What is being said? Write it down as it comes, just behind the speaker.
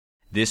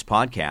This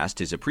podcast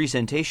is a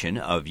presentation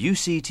of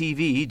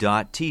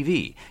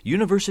UCTV.tv,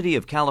 University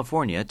of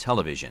California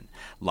Television.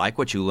 Like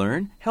what you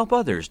learn? Help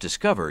others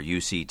discover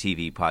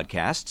UCTV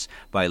podcasts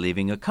by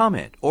leaving a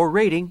comment or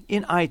rating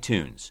in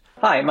iTunes.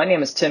 Hi, my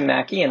name is Tim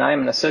Mackey, and I am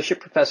an associate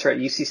professor at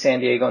UC San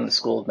Diego in the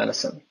School of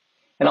Medicine,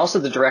 and also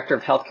the Director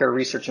of Healthcare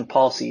Research and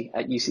Policy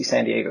at UC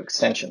San Diego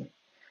Extension.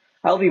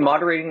 I will be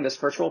moderating this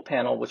virtual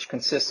panel, which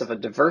consists of a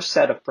diverse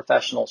set of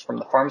professionals from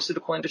the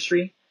pharmaceutical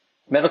industry,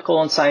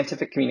 medical and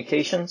scientific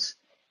communications,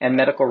 and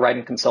medical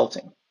writing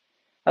consulting.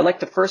 I'd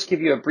like to first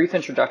give you a brief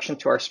introduction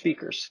to our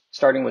speakers,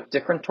 starting with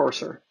Dikran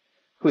Torser,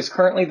 who is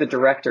currently the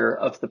director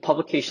of the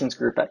publications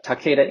group at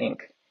Takeda Inc.,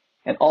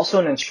 and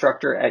also an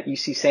instructor at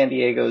UC San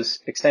Diego's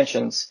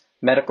Extension's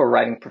Medical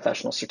Writing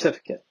Professional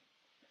Certificate.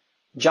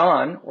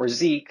 John, or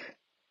Zeke,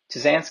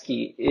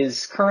 Tuzansky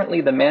is currently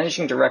the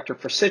managing director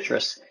for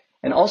Citrus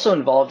and also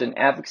involved in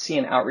advocacy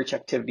and outreach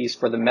activities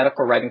for the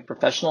Medical Writing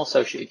Professional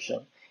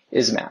Association,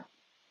 ISMAP.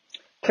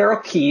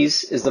 Carol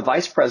Keys is the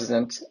Vice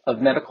President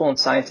of Medical and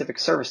Scientific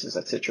Services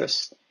at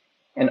Citrus,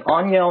 and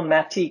Aniel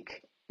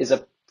Matik is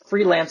a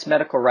freelance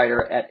medical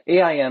writer at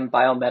AIM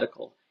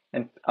Biomedical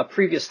and a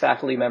previous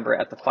faculty member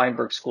at the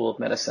Feinberg School of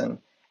Medicine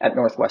at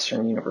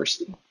Northwestern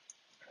University.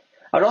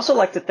 I'd also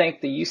like to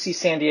thank the UC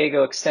San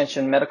Diego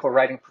Extension Medical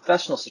Writing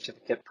Professional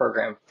Certificate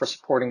Program for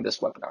supporting this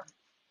webinar.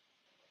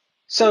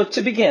 So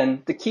to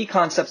begin, the key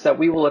concepts that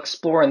we will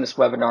explore in this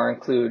webinar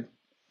include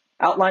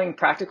outlining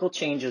practical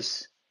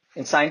changes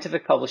in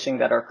scientific publishing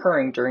that are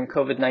occurring during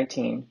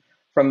COVID-19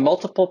 from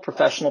multiple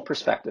professional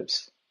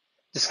perspectives,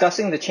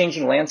 discussing the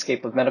changing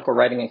landscape of medical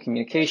writing and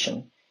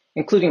communication,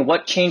 including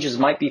what changes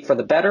might be for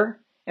the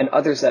better and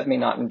others that may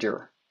not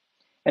endure.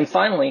 And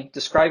finally,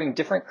 describing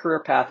different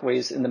career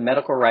pathways in the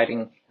medical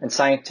writing and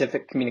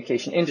scientific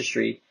communication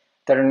industry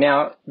that are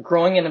now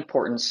growing in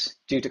importance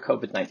due to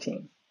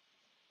COVID-19.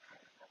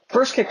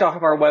 First kicked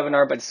off our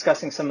webinar by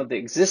discussing some of the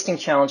existing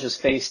challenges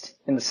faced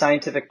in the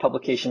scientific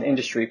publication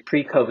industry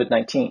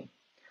pre-COVID-19.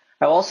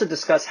 I will also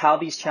discuss how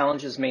these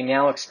challenges may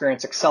now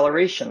experience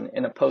acceleration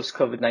in a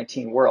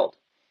post-COVID-19 world.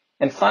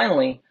 And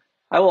finally,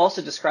 I will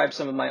also describe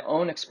some of my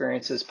own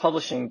experiences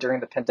publishing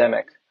during the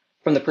pandemic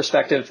from the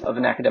perspective of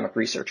an academic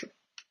researcher.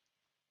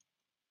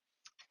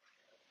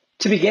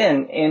 To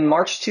begin, in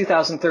March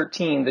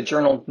 2013, the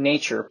journal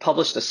Nature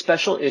published a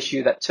special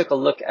issue that took a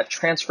look at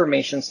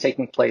transformations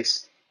taking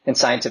place in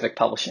scientific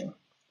publishing.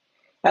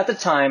 At the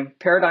time,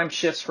 paradigm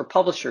shifts for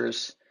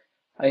publishers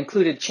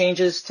included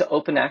changes to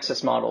open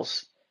access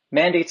models,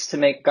 mandates to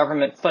make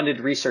government-funded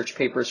research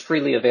papers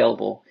freely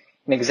available,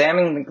 and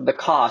examining the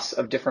costs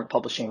of different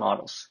publishing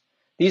models.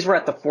 These were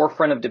at the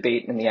forefront of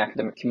debate in the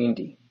academic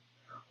community.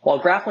 While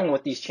grappling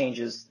with these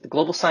changes, the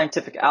global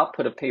scientific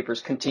output of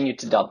papers continued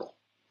to double,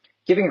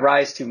 giving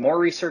rise to more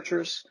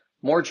researchers,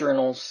 more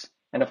journals,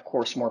 and of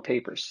course, more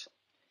papers.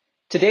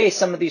 Today,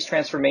 some of these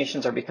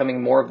transformations are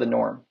becoming more of the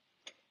norm,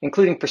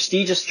 including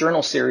prestigious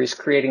journal series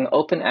creating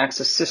open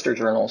access sister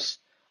journals,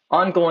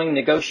 ongoing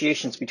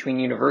negotiations between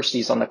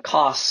universities on the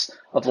costs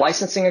of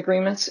licensing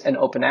agreements and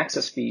open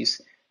access fees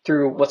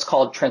through what's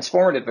called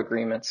transformative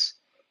agreements,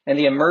 and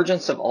the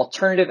emergence of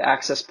alternative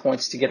access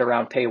points to get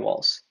around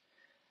paywalls.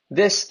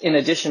 This, in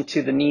addition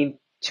to the need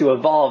to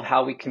evolve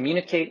how we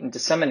communicate and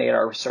disseminate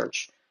our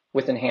research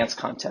with enhanced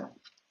content.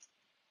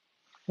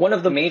 One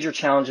of the major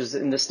challenges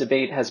in this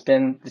debate has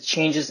been the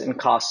changes in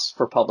costs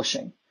for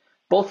publishing,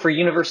 both for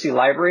university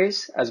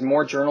libraries as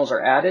more journals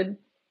are added,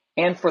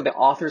 and for the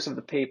authors of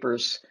the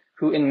papers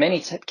who in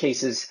many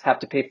cases have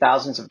to pay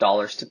thousands of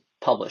dollars to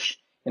publish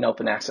in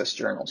open access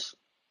journals.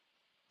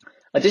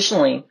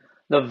 Additionally,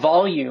 the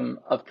volume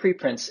of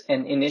preprints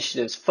and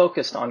initiatives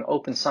focused on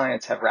open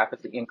science have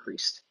rapidly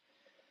increased.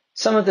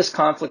 Some of this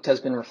conflict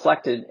has been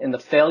reflected in the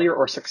failure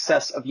or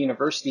success of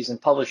universities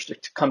and publishers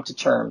to come to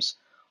terms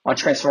on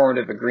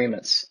transformative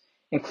agreements,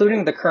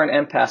 including the current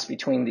impasse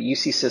between the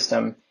UC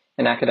system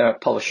and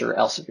academic publisher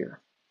Elsevier.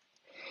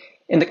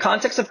 In the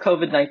context of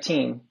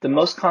COVID-19, the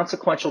most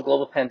consequential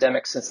global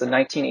pandemic since the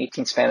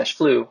 1918 Spanish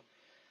flu,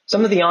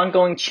 some of the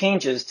ongoing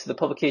changes to the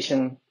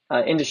publication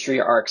industry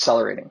are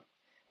accelerating.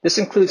 This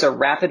includes a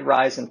rapid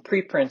rise in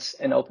preprints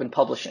and open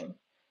publishing,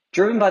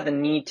 driven by the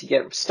need to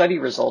get study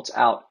results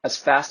out as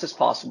fast as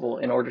possible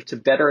in order to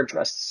better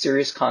address the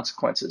serious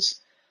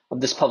consequences of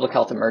this public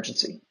health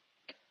emergency.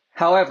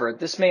 However,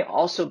 this may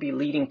also be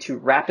leading to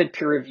rapid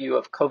peer review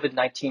of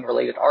COVID-19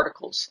 related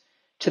articles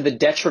to the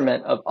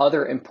detriment of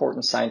other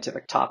important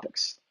scientific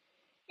topics,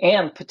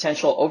 and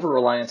potential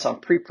over-reliance on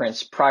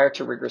preprints prior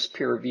to rigorous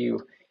peer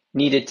review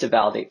needed to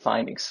validate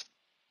findings.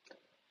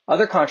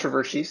 Other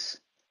controversies,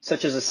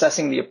 such as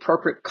assessing the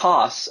appropriate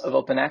costs of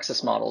open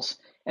access models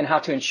and how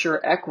to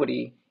ensure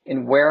equity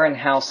in where and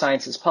how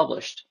science is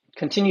published,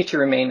 continue to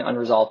remain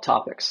unresolved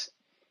topics.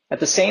 At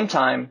the same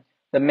time,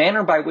 the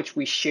manner by which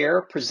we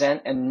share,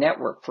 present, and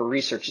network for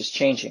research is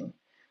changing,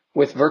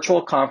 with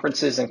virtual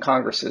conferences and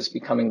congresses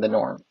becoming the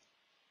norm.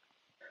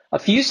 A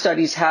few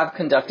studies have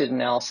conducted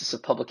analysis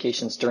of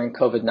publications during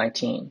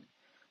COVID-19,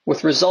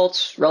 with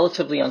results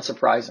relatively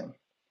unsurprising.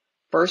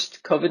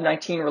 First,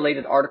 COVID-19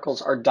 related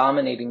articles are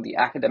dominating the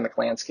academic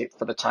landscape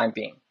for the time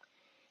being,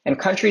 and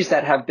countries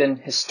that have been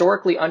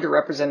historically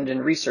underrepresented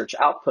in research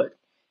output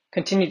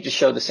continue to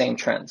show the same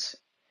trends.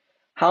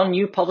 How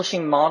new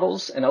publishing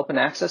models and open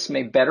access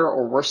may better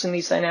or worsen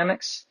these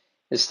dynamics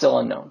is still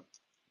unknown.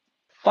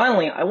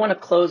 Finally, I want to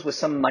close with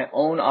some of my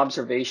own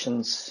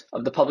observations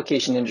of the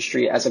publication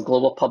industry as a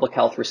global public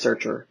health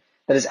researcher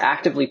that is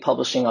actively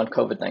publishing on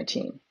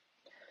COVID-19.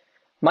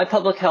 My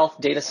public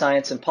health data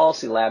science and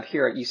policy lab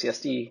here at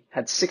UCSD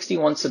had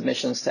 61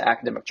 submissions to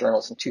academic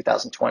journals in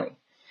 2020,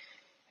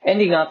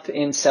 ending up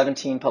in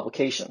 17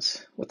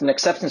 publications with an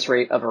acceptance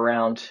rate of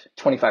around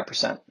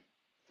 25%.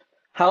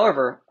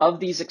 However, of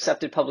these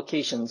accepted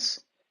publications,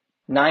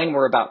 9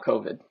 were about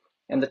COVID,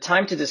 and the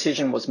time to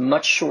decision was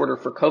much shorter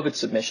for COVID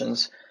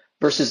submissions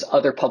versus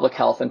other public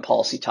health and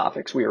policy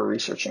topics we were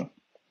researching.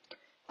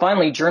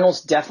 Finally,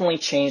 journals definitely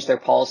changed their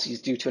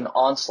policies due to an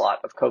onslaught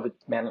of COVID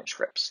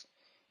manuscripts,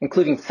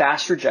 including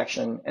fast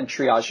rejection and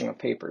triaging of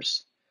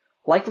papers,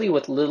 likely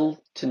with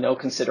little to no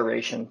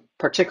consideration,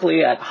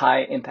 particularly at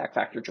high impact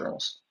factor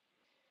journals.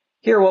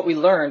 Here, what we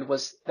learned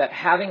was that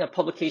having a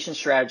publication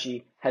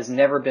strategy has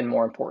never been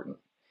more important,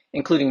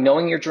 including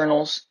knowing your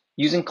journals,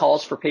 using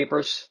calls for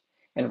papers,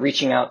 and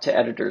reaching out to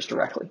editors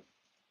directly.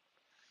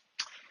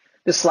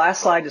 This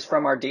last slide is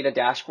from our data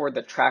dashboard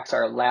that tracks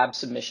our lab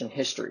submission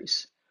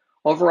histories.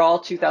 Overall,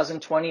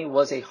 2020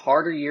 was a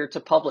harder year to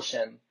publish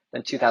in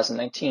than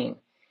 2019.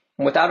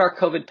 And without our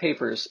COVID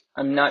papers,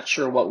 I'm not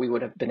sure what we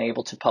would have been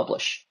able to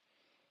publish.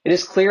 It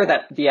is clear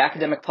that the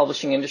academic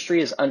publishing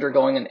industry is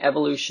undergoing an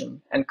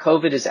evolution, and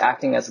COVID is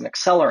acting as an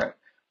accelerant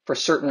for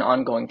certain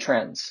ongoing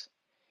trends.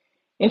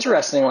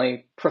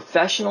 Interestingly,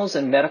 professionals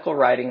in medical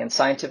writing and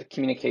scientific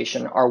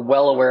communication are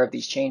well aware of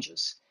these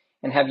changes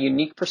and have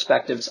unique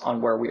perspectives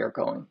on where we are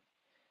going.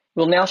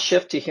 We'll now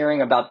shift to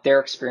hearing about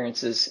their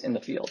experiences in the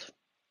field.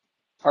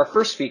 Our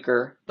first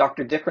speaker,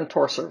 Dr. Dikran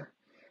Torser,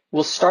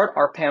 will start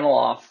our panel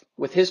off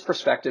with his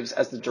perspectives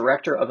as the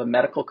director of a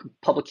medical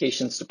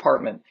publications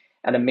department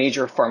at a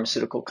major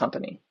pharmaceutical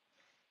company.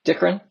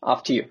 Dikran,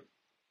 off to you.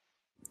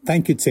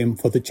 Thank you, Tim,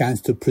 for the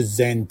chance to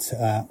present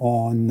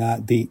on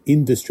the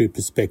industry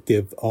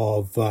perspective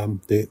of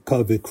the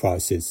COVID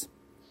crisis.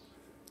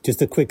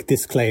 Just a quick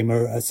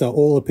disclaimer. So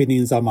all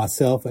opinions are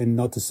myself and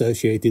not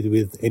associated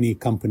with any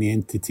company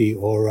entity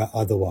or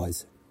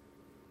otherwise.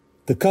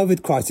 The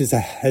COVID crisis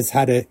has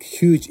had a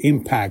huge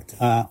impact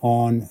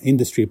on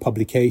industry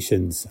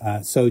publications.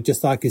 So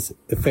just like it's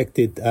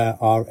affected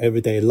our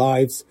everyday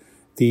lives,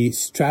 the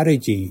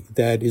strategy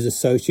that is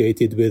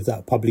associated with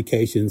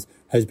publications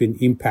has been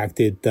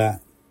impacted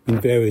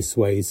in various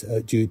ways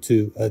due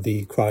to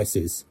the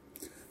crisis.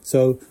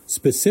 So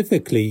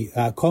specifically,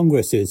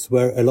 congresses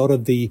where a lot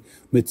of the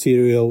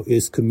material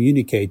is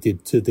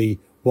communicated to the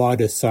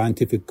wider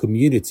scientific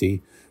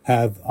community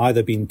have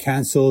either been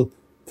cancelled,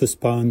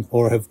 postponed,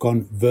 or have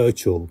gone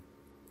virtual.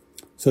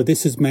 So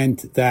this has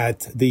meant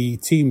that the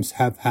teams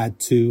have had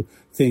to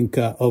think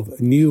of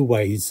new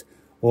ways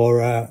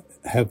or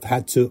have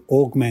had to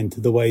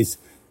augment the ways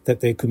that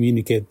they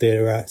communicate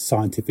their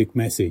scientific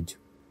message.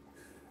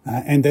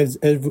 And as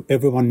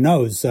everyone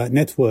knows,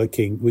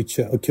 networking, which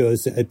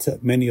occurs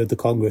at many of the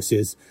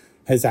congresses,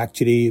 has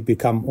actually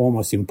become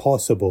almost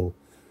impossible.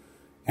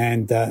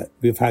 And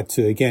we've had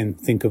to, again,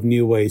 think of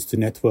new ways to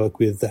network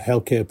with the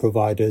healthcare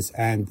providers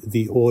and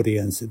the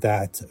audience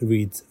that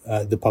reads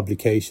the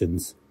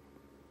publications.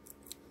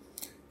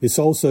 It's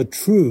also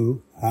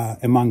true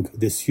among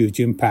this huge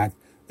impact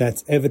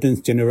that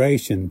evidence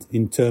generation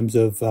in terms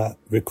of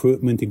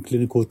recruitment in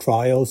clinical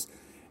trials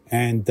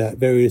and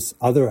various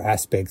other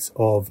aspects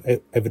of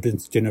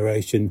evidence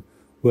generation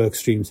work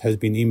streams has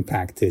been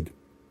impacted.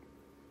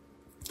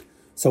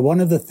 So one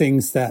of the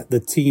things that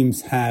the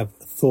teams have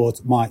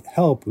thought might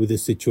help with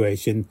this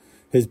situation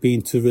has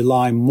been to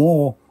rely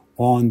more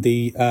on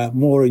the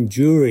more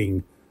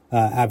enduring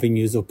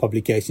avenues of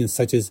publications,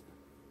 such as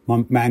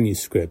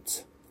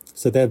manuscripts.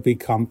 So they've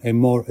become a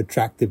more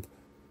attractive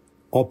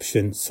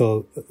option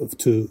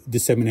to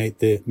disseminate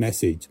the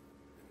message.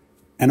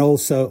 And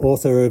also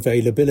author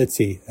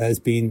availability has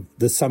been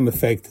the some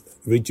effect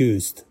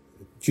reduced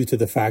due to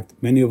the fact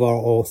many of our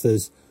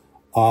authors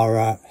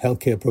are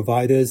healthcare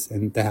providers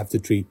and they have to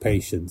treat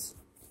patients.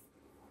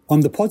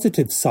 On the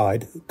positive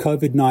side,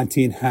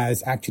 COVID-19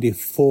 has actually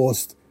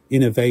forced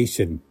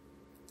innovation.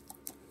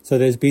 So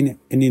there's been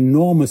an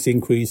enormous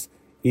increase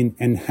in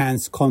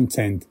enhanced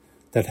content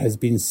that has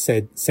been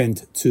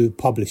sent to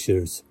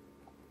publishers.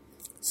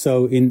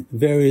 So in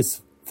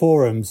various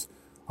forums,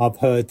 I've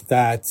heard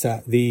that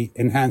the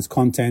enhanced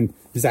content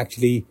has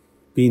actually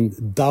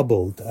been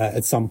doubled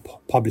at some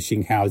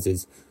publishing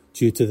houses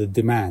due to the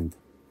demand.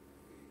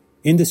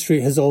 Industry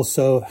has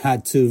also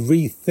had to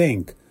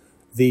rethink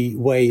the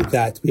way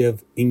that we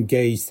have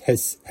engaged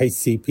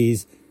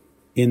HCPs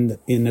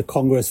in a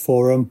Congress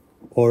forum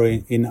or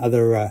in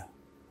other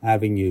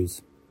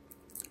avenues.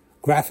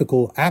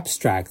 Graphical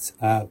abstracts,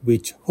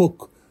 which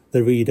hook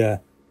the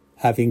reader,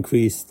 have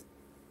increased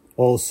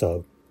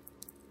also.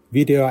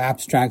 Video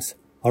abstracts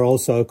are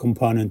also a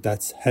component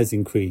that has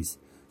increased.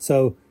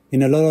 So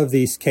in a lot of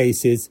these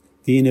cases,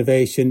 the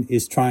innovation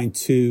is trying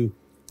to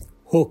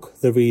hook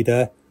the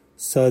reader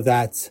so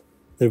that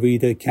the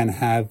reader can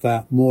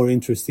have more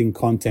interesting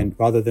content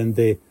rather than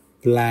the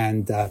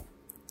bland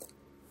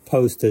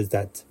posters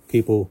that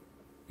people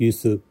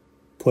used to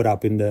put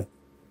up in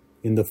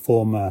the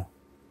former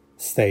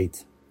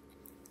state.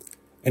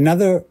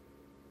 Another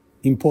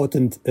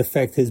important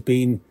effect has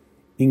been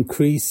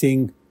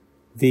increasing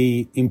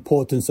the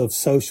importance of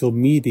social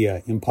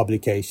media in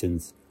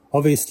publications.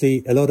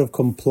 Obviously, a lot of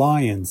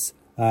compliance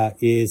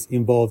is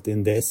involved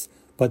in this,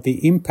 but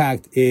the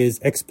impact is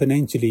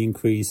exponentially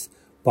increased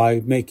by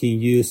making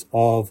use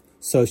of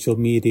social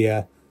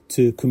media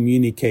to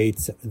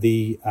communicate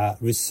the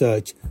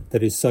research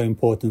that is so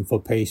important for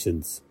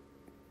patients.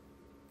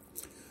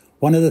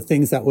 One of the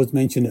things that was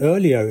mentioned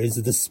earlier is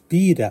the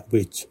speed at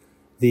which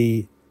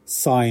the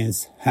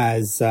science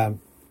has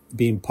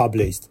been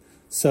published.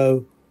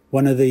 So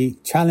one of the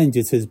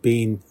challenges has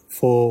been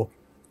for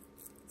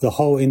the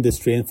whole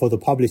industry and for the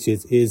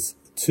publishers is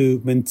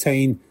to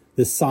maintain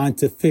the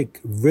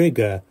scientific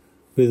rigor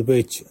with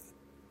which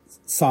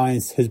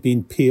science has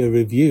been peer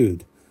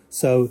reviewed.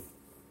 So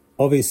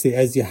obviously,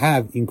 as you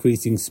have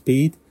increasing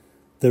speed,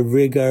 the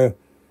rigor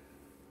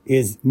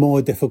is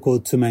more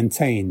difficult to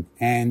maintain,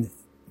 and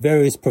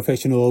various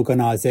professional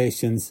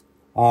organizations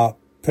are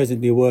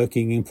presently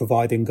working in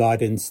providing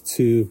guidance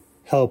to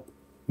help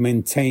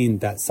maintain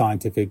that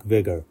scientific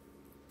vigor.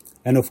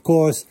 And of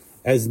course,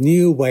 as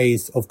new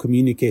ways of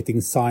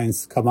communicating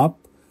science come up,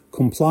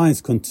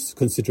 compliance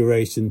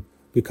consideration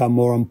become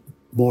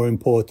more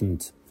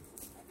important.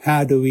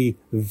 How do we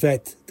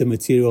vet the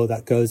material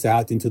that goes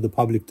out into the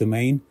public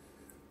domain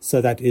so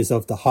that it is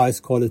of the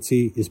highest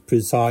quality, is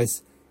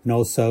precise, and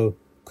also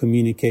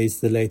communicates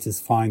the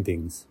latest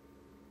findings?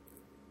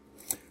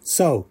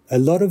 So a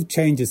lot of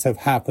changes have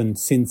happened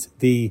since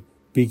the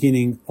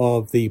beginning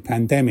of the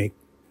pandemic,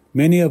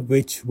 many of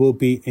which will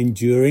be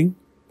enduring.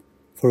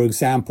 For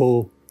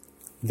example,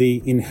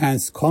 the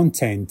enhanced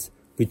content,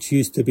 which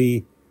used to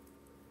be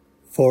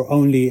for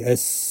only a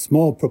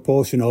small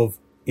proportion of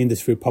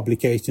industry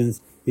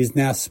publications, is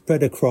now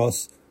spread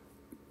across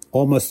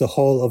almost the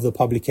whole of the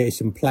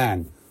publication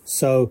plan.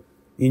 So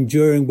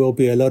enduring will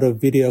be a lot of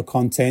video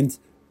content,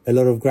 a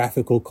lot of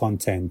graphical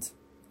content.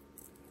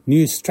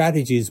 New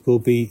strategies will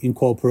be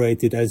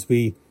incorporated as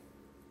we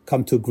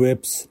come to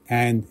grips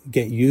and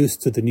get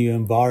used to the new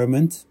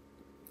environment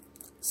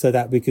so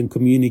that we can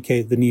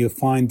communicate the new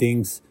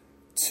findings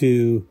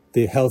to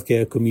the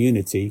healthcare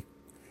community.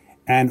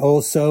 And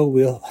also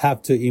we'll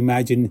have to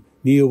imagine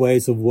new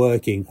ways of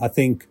working. I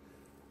think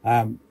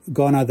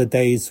gone are the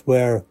days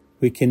where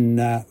we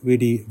can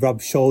really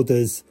rub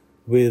shoulders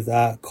with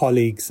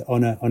colleagues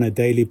on a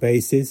daily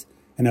basis.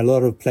 And a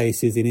lot of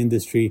places in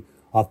industry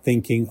are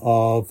thinking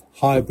of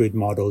hybrid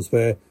models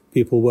where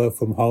people work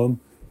from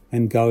home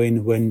and go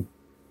in when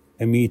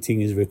a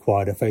meeting is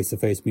required, a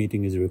face-to-face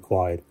meeting is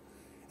required.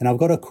 And I've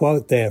got a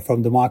quote there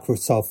from the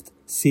Microsoft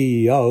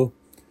CEO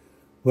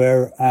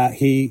where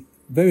he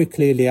very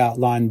clearly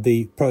outlined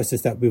the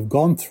process that we've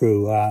gone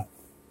through,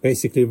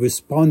 basically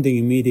responding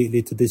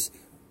immediately to this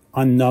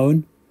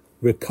unknown,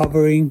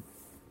 recovering,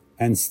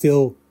 and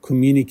still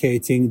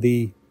communicating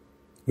the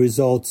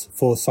results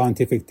for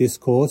scientific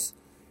discourse.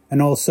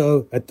 And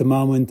also, at the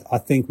moment, I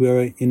think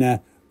we're in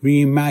a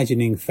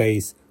reimagining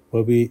phase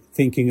where we're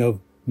thinking of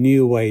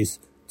new ways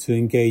to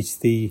engage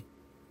the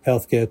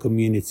healthcare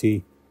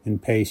community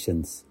and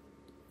patients.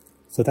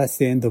 So that's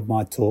the end of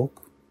my talk.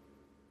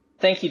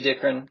 Thank you,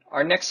 Dikran.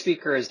 Our next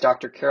speaker is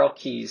Dr. Carol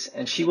Keyes,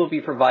 and she will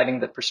be providing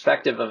the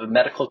perspective of a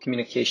medical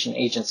communication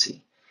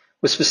agency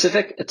with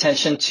specific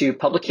attention to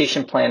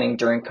publication planning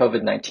during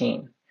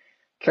COVID-19.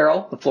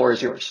 Carol, the floor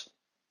is yours.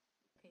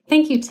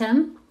 Thank you,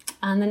 Tim.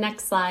 On the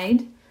next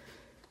slide,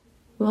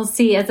 we'll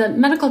see as a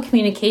medical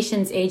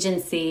communications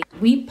agency,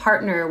 we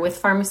partner with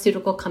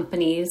pharmaceutical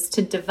companies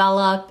to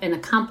develop and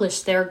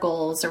accomplish their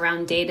goals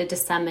around data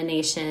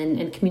dissemination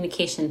and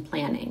communication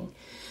planning.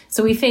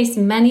 So we face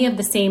many of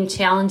the same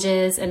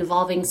challenges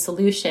involving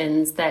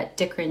solutions that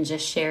Dikran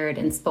just shared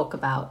and spoke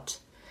about.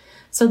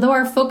 So though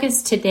our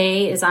focus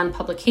today is on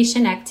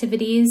publication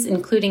activities,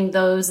 including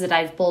those that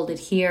I've bolded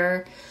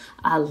here,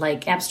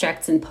 like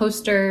abstracts and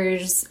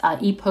posters,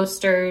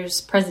 e-posters,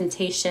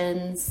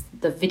 presentations,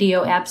 the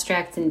video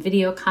abstracts and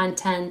video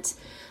content,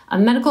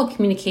 medical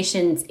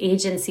communications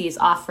agencies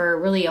offer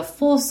really a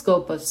full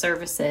scope of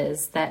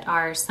services that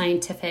our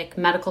scientific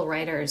medical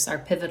writers are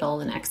pivotal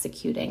in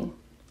executing.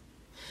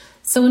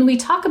 So when we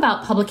talk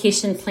about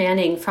publication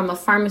planning from a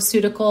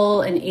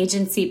pharmaceutical and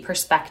agency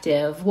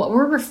perspective, what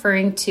we're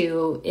referring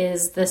to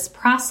is this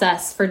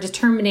process for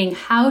determining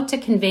how to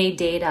convey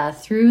data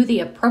through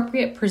the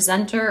appropriate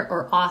presenter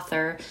or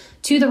author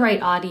to the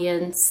right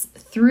audience,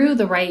 through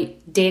the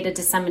right data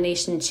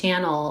dissemination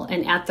channel,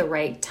 and at the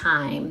right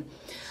time.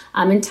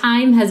 And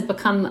time has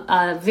become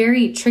a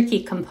very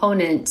tricky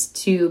component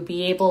to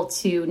be able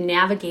to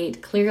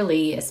navigate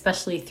clearly,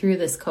 especially through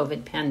this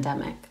COVID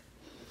pandemic.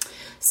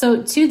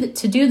 So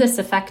to do this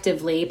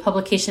effectively,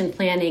 publication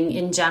planning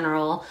in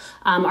general,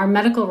 our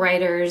medical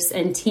writers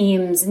and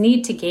teams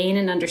need to gain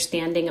an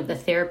understanding of the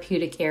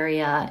therapeutic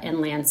area and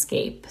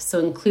landscape. So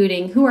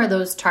including who are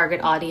those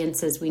target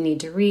audiences we need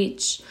to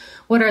reach,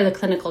 what are the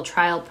clinical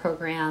trial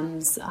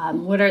programs,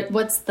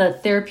 what's the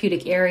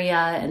therapeutic area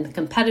and the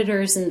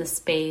competitors in the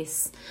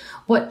space,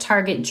 what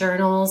target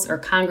journals or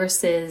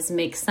congresses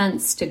make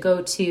sense to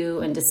go to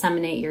and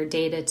disseminate your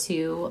data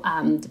to,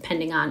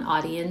 depending on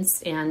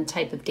audience and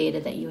type of data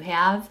that you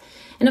have.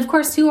 And of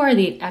course, who are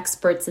the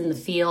experts in the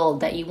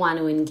field that you want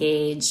to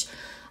engage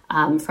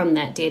from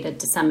that data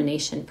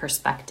dissemination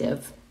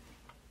perspective.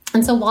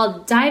 And so while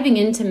diving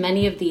into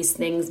many of these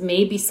things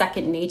may be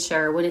second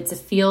nature when it's a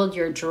field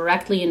you're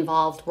directly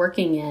involved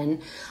working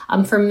in,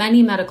 for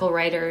many medical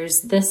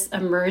writers, this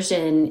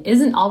immersion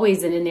isn't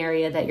always in an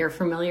area that you're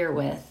familiar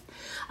with.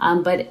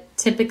 But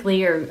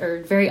typically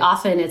or very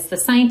often, it's the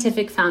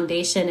scientific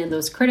foundation and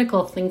those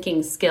critical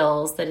thinking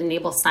skills that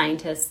enable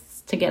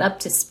scientists to get up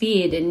to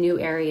speed in new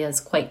areas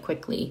quite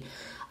quickly,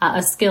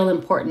 a skill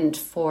important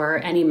for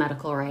any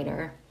medical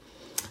writer.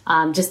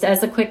 Just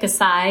as a quick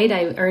aside,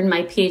 I earned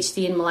my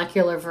PhD in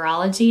molecular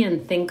virology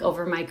and think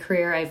over my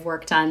career I've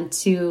worked on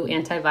 2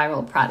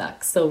 antiviral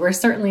products. So we're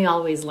certainly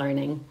always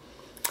learning.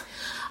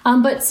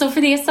 But so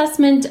for the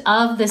assessment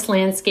of this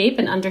landscape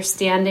and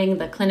understanding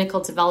the clinical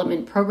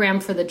development program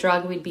for the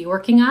drug we'd be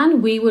working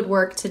on, we would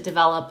work to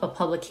develop a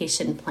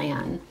publication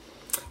plan.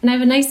 And I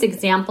have a nice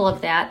example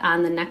of that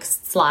on the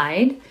next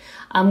slide,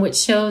 which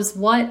shows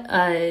what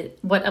a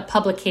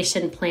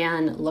publication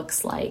plan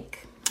looks like.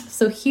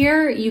 So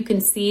here you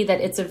can see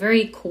that it's a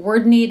very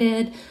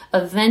coordinated,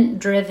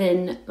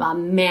 event-driven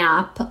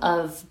map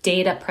of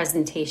data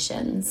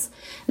presentations.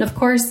 And of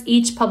course,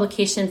 each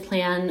publication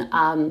plan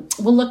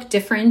will look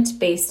different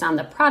based on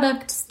the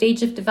product,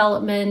 stage of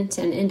development,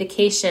 and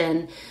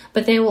indication,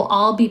 but they will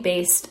all be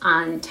based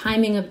on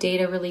timing of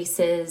data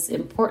releases,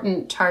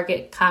 important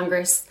target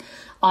Congress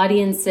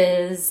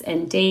audiences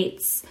and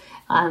dates,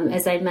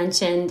 as I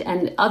mentioned,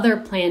 and other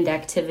planned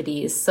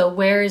activities. So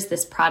where is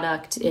this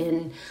product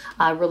in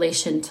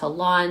relation to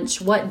launch?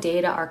 What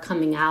data are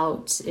coming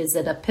out? Is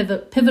it a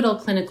pivotal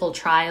clinical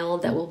trial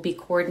that will be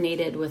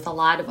coordinated with a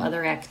lot of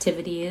other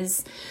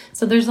activities?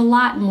 So there's a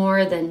lot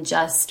more than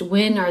just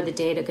when are the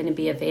data going to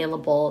be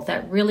available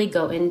that really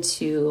go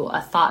into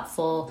a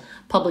thoughtful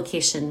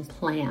publication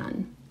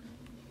plan.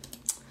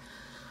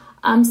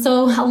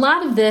 So a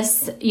lot of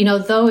this,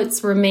 though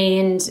it's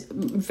remained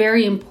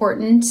very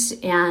important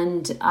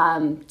and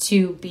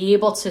to be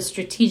able to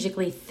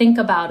strategically think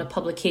about a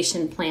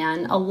publication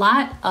plan, a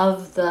lot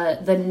of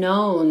the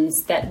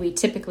knowns that we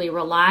typically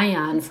rely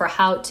on for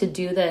how to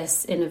do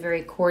this in a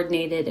very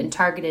coordinated and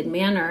targeted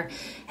manner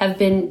have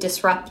been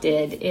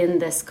disrupted in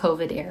this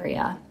COVID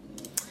area.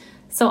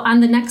 So on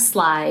the next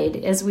slide,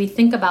 as we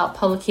think about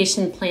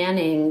publication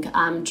planning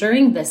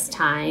during this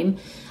time,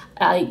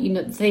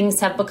 things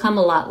have become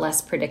a lot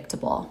less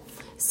predictable.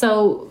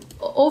 So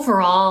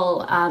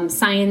overall,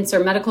 science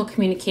or medical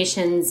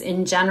communications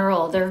in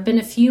general, there have been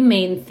a few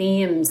main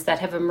themes that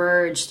have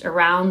emerged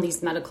around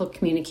these medical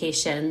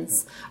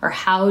communications or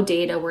how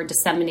data were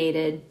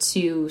disseminated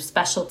to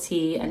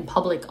specialty and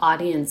public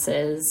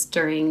audiences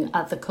during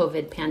the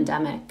COVID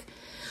pandemic.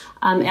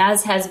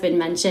 As has been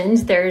mentioned,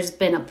 there's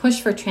been a push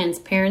for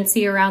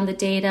transparency around the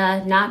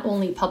data, not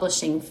only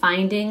publishing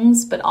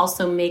findings, but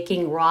also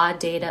making raw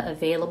data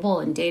available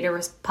in data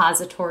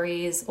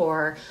repositories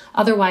or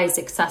otherwise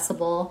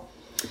accessible.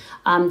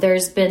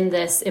 There's been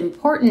this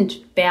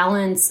important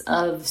balance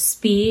of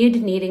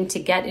speed, needing to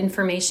get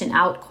information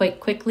out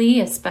quite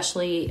quickly,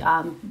 especially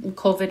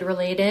COVID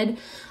related,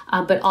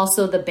 but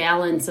also the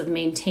balance of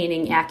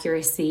maintaining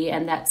accuracy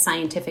and that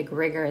scientific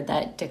rigor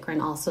that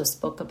Dikran also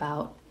spoke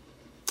about.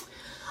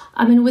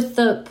 With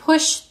the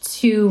push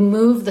to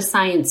move the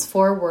science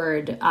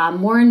forward,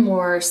 more and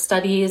more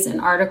studies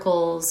and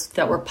articles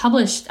that were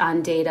published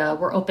on data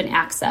were open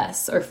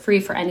access or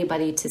free for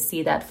anybody to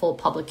see that full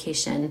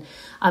publication.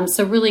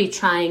 So really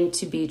trying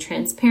to be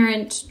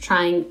transparent,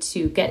 trying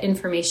to get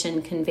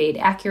information conveyed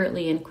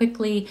accurately and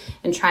quickly,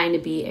 and trying to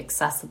be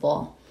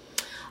accessible.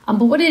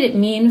 But what did it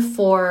mean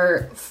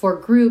for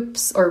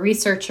groups or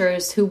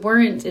researchers who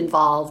weren't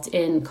involved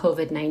in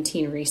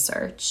COVID-19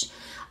 research?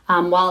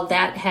 While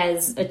that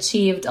has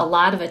achieved a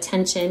lot of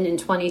attention in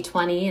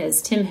 2020,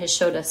 as Tim has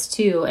showed us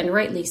too, and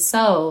rightly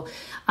so,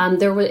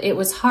 it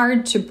was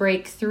hard to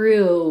break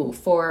through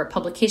for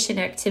publication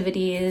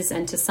activities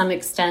and to some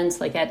extent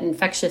like at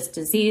infectious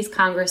disease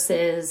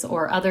congresses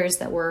or others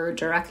that were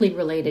directly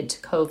related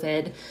to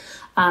COVID.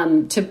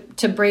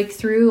 To break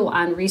through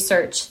on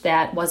research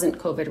that wasn't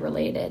COVID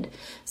related.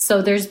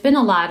 So there's been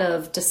a lot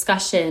of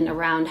discussion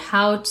around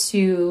how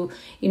to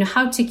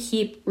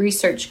keep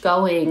research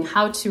going,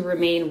 how to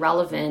remain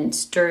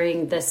relevant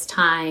during this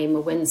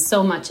time when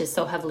so much is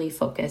so heavily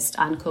focused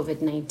on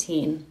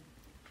COVID-19.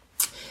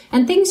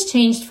 And things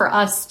changed for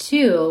us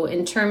too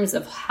in terms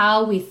of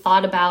how we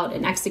thought about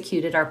and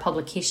executed our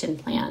publication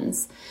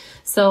plans.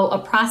 So a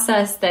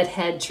process that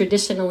had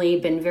traditionally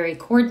been very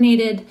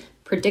coordinated,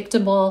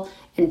 predictable,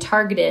 and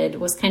targeted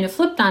was kind of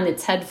flipped on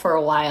its head for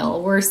a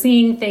while. We're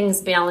seeing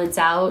things balance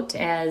out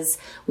as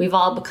we've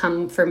all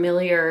become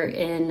familiar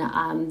in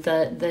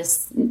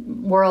this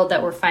world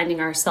that we're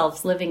finding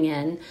ourselves living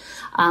in.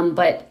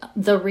 But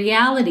the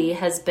reality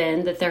has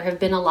been that there have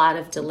been a lot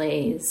of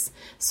delays.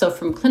 So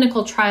from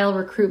clinical trial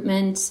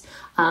recruitment,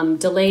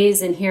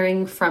 delays in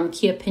hearing from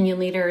key opinion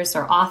leaders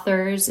or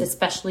authors,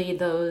 especially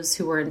those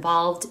who were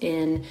involved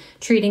in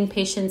treating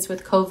patients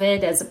with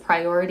COVID as a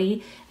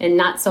priority and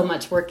not so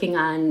much working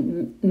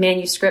on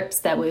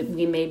manuscripts that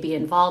we may be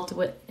involved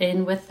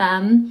with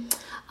them.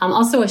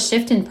 Also a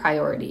shift in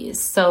priorities.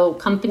 So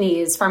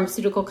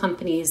pharmaceutical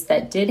companies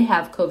that did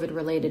have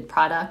COVID-related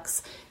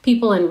products,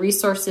 people and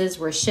resources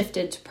were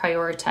shifted to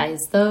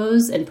prioritize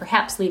those and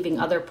perhaps leaving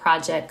other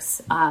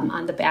projects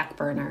on the back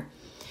burner.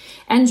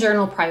 And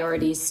journal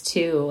priorities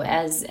too.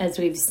 As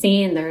we've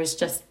seen, there's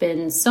just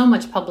been so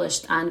much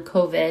published on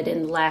COVID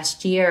in the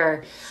last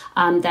year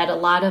that a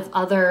lot of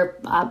other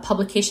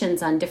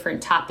publications on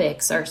different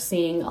topics are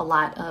seeing a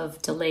lot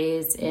of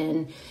delays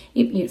in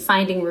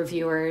finding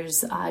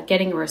reviewers,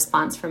 getting a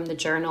response from the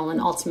journal, and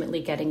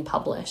ultimately getting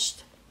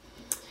published.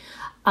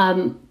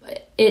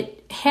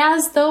 It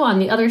has, though, on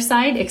the other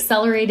side,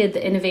 accelerated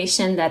the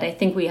innovation that I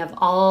think we have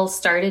all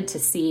started to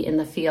see in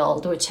the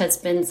field, which has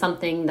been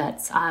something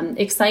that's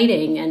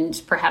exciting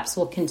and perhaps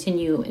will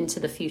continue into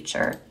the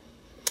future.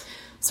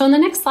 So on the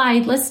next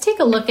slide, let's take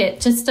a look at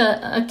just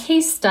a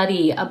case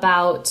study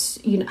about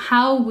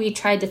how we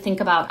tried to think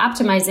about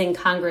optimizing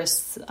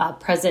Congress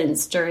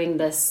presence during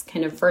this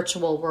kind of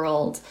virtual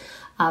world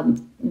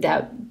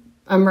that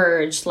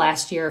emerged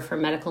last year for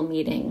medical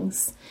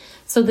meetings.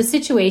 So the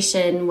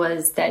situation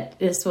was that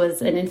this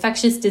was an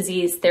infectious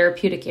disease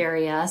therapeutic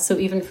area. So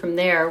even from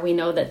there, we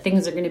know that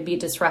things are going to be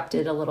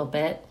disrupted a little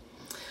bit.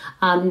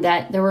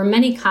 That there were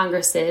many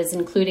congresses,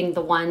 including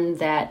the one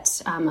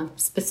that I'm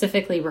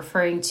specifically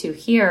referring to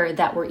here,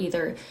 that were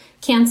either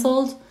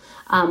canceled,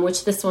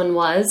 which this one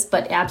was,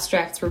 but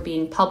abstracts were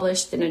being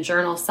published in a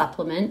journal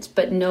supplement,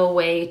 but no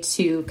way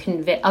to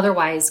convey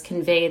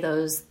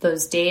those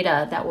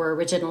data that were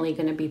originally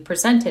going to be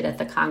presented at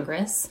the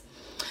Congress.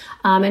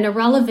 An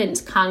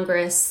irrelevant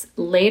Congress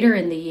later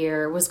in the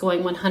year was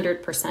going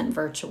 100%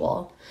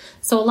 virtual.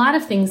 So a lot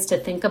of things to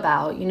think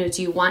about.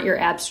 Do you want your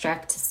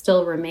abstract to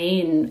still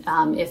remain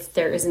if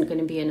there isn't going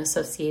to be an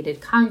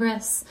associated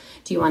Congress?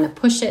 Do you want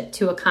to push it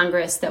to a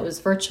Congress that was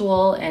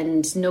virtual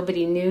and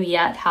nobody knew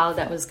yet how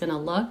that was going to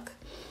look?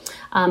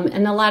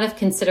 And a lot of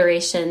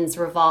considerations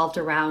revolved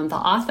around the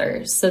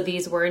authors. So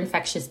these were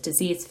infectious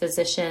disease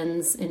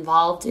physicians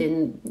involved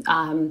in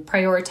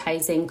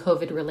prioritizing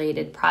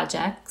COVID-related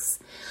projects.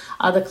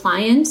 The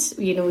client,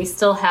 we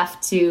still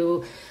have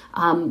to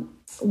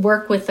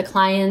work with the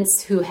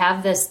clients who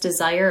have this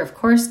desire, of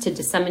course, to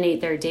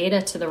disseminate their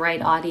data to the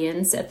right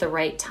audience at the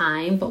right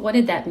time. But what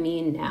did that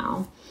mean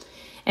now?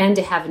 And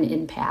to have an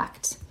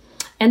impact.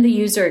 And the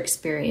user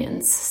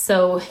experience.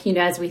 So,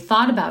 as we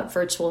thought about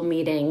virtual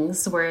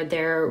meetings where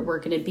there were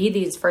going to be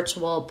these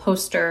virtual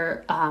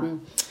poster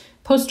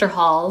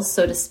halls,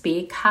 so to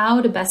speak,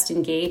 how to best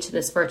engage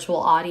this virtual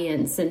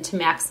audience and to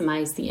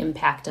maximize the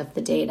impact of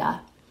the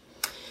data.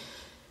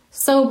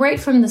 So right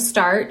from the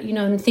start,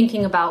 in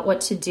thinking about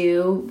what to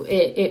do,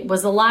 it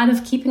was a lot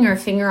of keeping our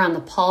finger on the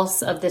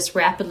pulse of this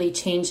rapidly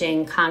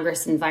changing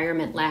Congress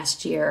environment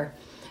last year.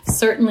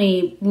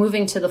 Certainly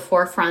moving to the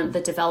forefront the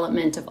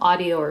development of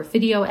audio or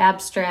video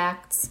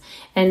abstracts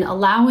and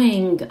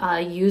allowing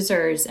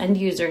end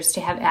users to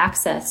have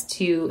access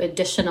to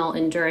additional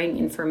enduring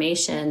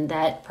information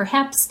that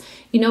perhaps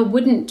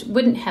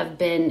wouldn't have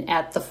been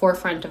at the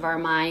forefront of our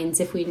minds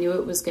if we knew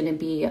it was going to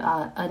be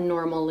a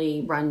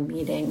normally run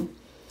meeting.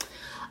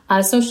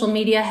 Social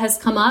media has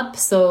come up,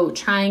 so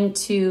trying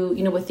to,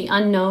 with the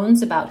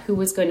unknowns about who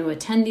was going to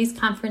attend these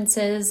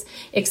conferences,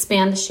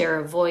 expand the share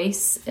of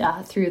voice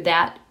through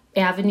that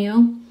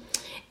avenue.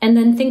 And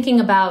then thinking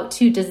about,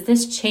 too, does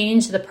this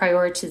change the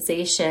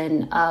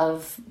prioritization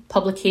of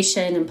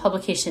publication and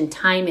publication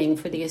timing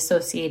for the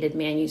associated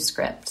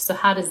manuscript? So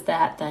how does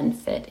that then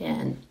fit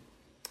in?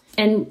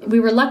 And we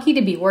were lucky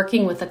to be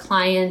working with a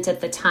client at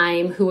the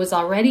time who was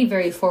already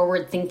very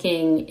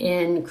forward-thinking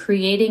in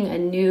creating a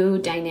new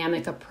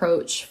dynamic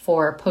approach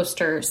for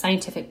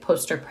scientific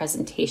poster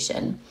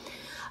presentation.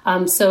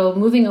 So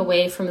moving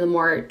away from the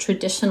more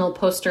traditional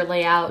poster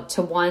layout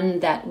to one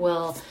that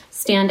will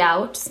stand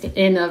out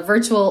in a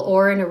virtual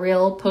or in a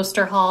real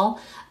poster hall,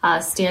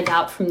 stand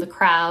out from the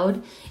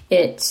crowd.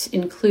 It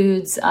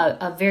includes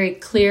a very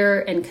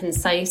clear and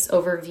concise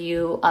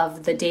overview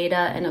of the data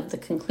and of the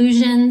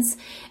conclusions,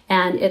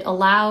 and it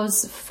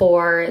allows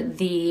for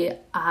the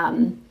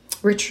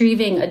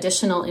retrieving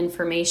additional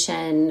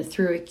information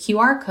through a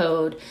QR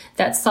code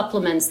that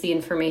supplements the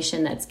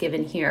information that's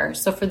given here.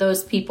 So for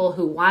those people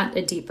who want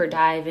a deeper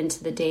dive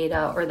into the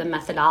data or the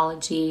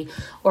methodology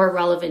or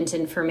relevant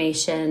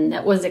information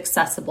that was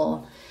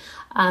accessible.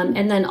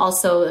 And then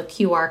also a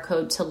QR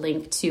code to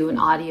link to an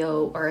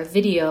audio or a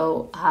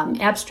video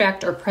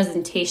abstract or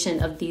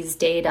presentation of these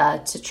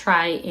data to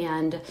try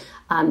and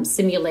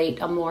simulate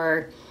a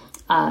more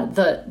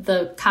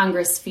the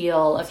Congress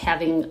feel of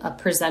having a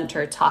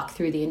presenter talk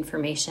through the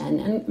information.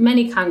 And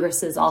many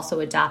Congresses also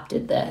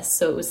adopted this.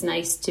 So it was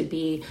nice to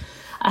be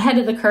ahead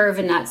of the curve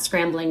and not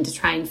scrambling to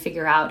try and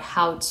figure out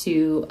how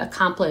to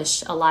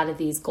accomplish a lot of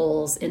these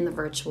goals in the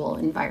virtual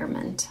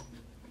environment.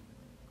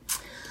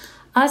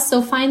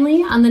 So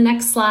finally, on the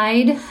next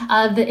slide,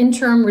 the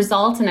interim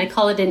result, and I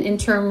call it an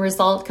interim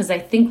result because I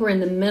think we're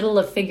in the middle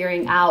of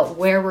figuring out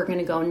where we're going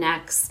to go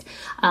next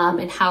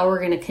and how we're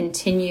going to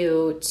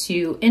continue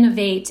to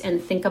innovate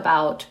and think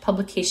about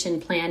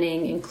publication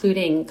planning,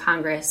 including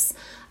Congress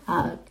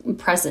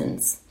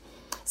presence.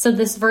 So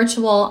this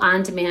virtual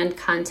on-demand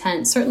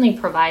content certainly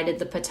provided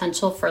the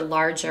potential for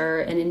larger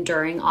and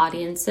enduring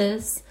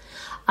audiences.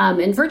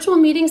 In virtual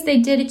meetings, they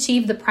did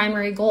achieve the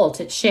primary goal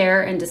to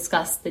share and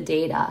discuss the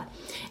data.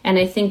 And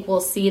I think we'll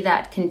see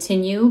that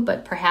continue,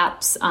 but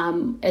perhaps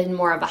in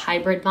more of a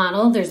hybrid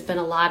model. There's been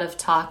a lot of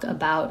talk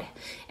about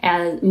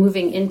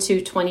moving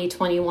into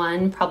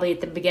 2021, probably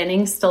at the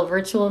beginning, still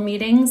virtual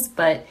meetings,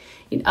 but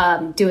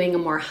doing a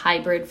more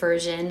hybrid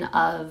version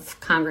of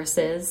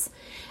Congresses.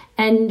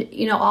 And,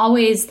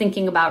 always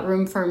thinking about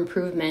room for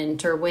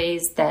improvement or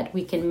ways that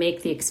we can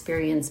make the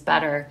experience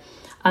better.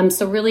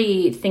 So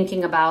really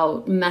thinking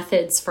about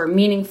methods for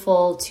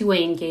meaningful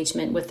two-way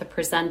engagement with the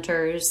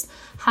presenters,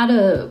 how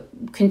to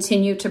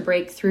continue to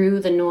break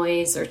through the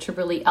noise or to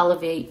really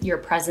elevate your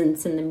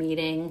presence in the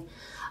meeting,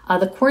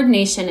 the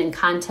coordination and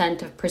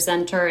content of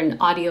presenter and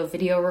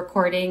audio-video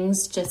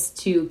recordings, just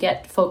to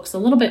get folks a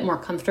little bit more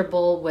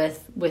comfortable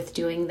with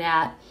doing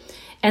that,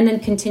 and then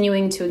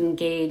continuing to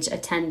engage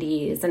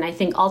attendees. And I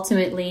think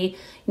ultimately,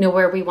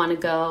 where we want to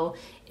go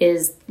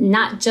is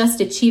not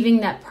just achieving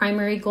that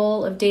primary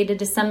goal of data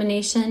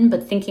dissemination,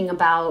 but thinking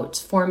about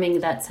forming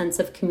that sense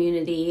of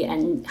community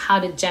and how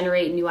to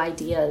generate new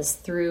ideas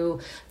through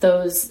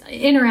those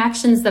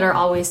interactions that are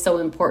always so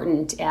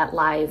important at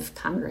live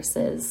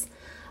Congresses.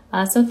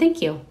 So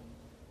thank you.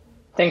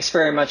 Thanks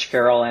very much,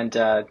 Carol. And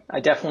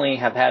I definitely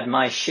have had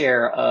my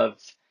share of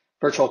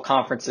virtual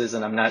conferences,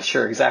 and I'm not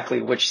sure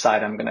exactly which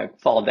side I'm going to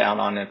fall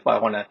down on, if I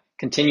want to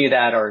continue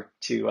that or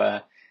to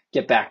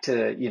get back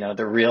to,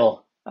 the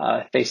real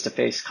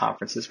face-to-face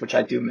conferences, which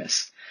I do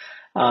miss.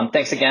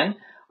 Thanks again.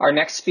 Our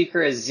next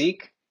speaker is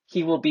Zeke.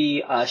 He will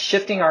be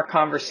shifting our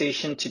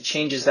conversation to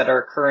changes that are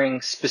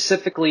occurring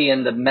specifically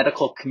in the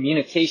medical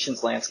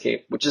communications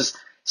landscape, which is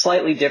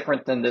slightly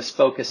different than this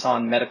focus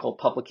on medical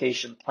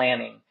publication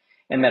planning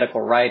and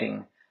medical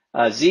writing.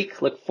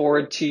 Zeke, look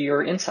forward to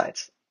your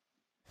insights.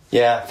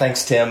 Yeah,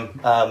 thanks,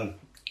 Tim.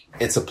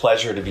 It's a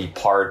pleasure to be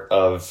part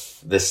of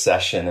this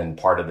session and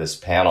part of this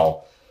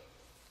panel.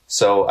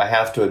 So I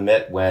have to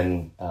admit,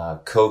 when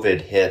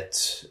COVID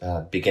hit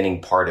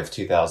beginning part of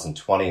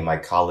 2020, my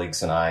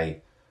colleagues and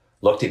I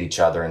looked at each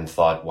other and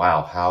thought,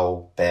 wow,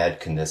 how bad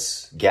can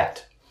this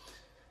get?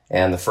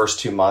 And the first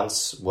 2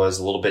 months was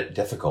a little bit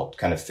difficult,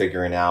 kind of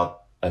figuring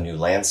out a new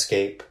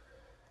landscape.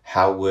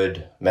 How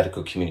would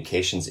medical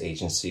communications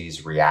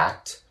agencies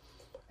react?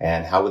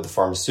 And how would the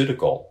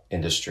pharmaceutical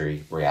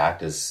industry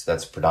react, as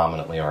that's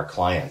predominantly our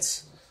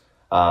clients?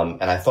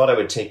 And I thought I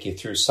would take you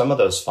through some of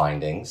those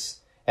findings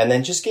and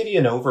then just give you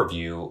an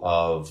overview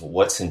of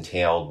what's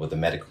entailed with the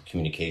medical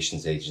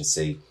communications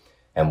agency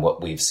and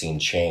what we've seen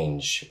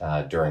change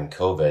during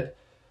COVID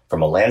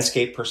from a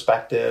landscape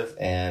perspective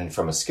and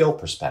from a skill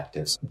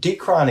perspective.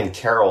 Dikron and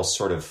Carol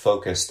sort of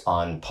focused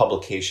on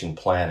publication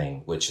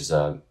planning, which is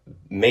a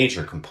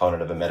major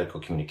component of a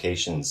medical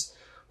communications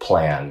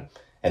plan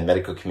and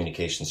medical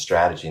communication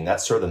strategy. And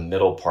that's sort of the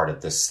middle part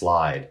of this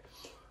slide.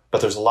 But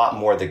there's a lot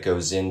more that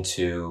goes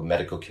into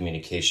medical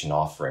communication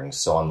offerings.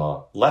 So on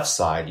the left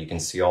side, you can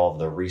see all of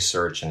the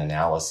research and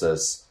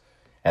analysis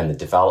and the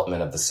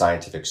development of the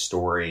scientific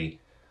story,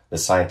 the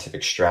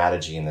scientific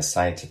strategy, and the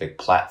scientific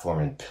platform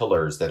and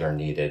pillars that are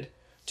needed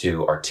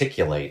to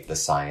articulate the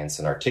science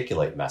and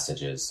articulate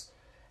messages.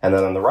 And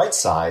then on the right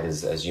side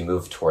is, as you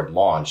move toward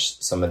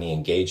launch, some of the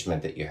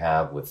engagement that you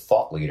have with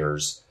thought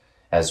leaders,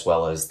 as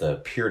well as the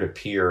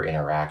peer-to-peer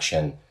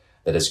interaction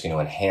that is going to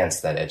enhance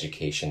that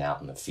education out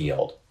in the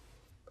field.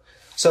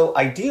 So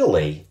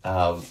ideally,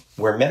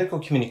 where medical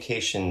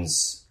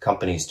communications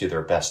companies do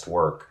their best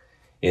work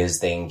is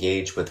they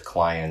engage with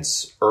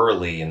clients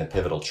early in the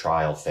pivotal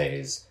trial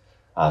phase,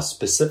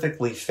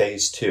 specifically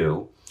phase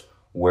 2,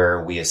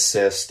 where we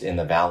assist in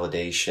the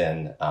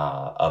validation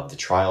of the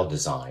trial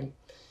design.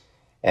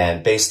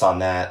 And based on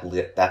that,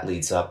 that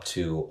leads up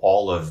to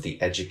all of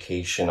the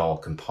educational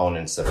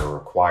components that are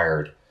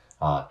required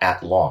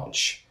at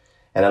launch.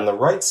 And on the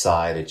right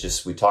side,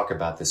 we talk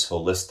about this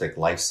holistic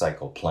life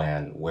cycle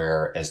plan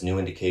where as new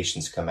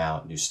indications come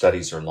out, new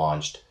studies are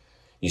launched,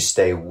 you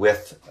stay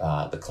with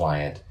the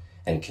client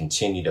and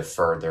continue to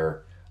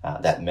further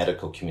that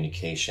medical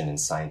communication and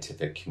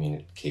scientific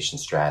communication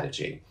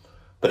strategy.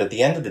 But at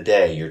the end of the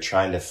day, you're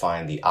trying to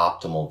find the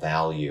optimal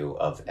value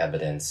of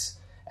evidence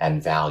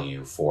and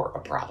value for a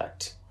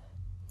product.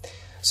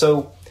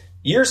 So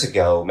years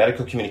ago,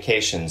 medical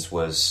communications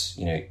was,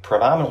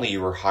 predominantly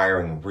you were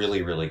hiring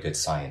really, really good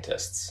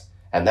scientists.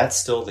 And that's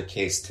still the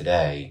case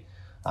today.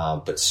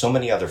 But so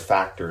many other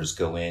factors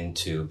go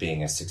into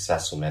being a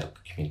successful medical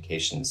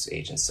communications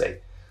agency.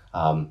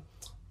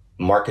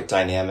 Market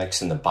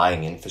dynamics in the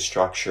buying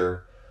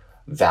infrastructure,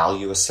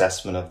 value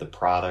assessment of the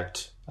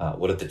product,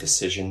 what are the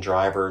decision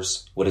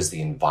drivers, what is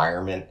the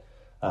environment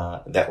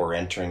that we're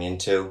entering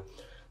into.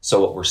 So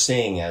what we're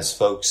seeing as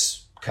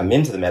folks come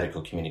into the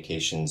medical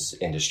communications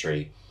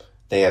industry,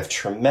 they have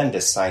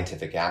tremendous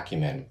scientific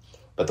acumen,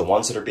 but the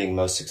ones that are being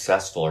most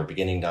successful are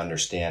beginning to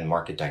understand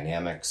market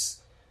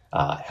dynamics,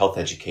 health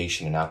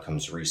education and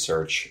outcomes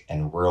research,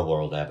 and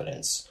real-world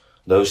evidence.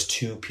 Those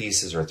two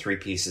pieces or three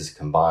pieces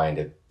combined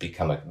have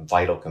become a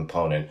vital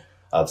component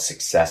of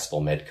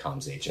successful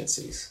medcoms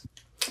agencies.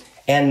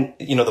 And,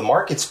 the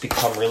market's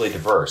become really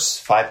diverse.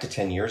 5 to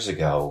 10 years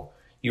ago,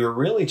 you were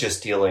really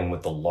just dealing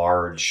with the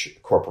large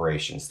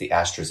corporations, the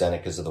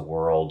AstraZenecas of the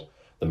world,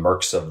 the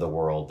Mercks of the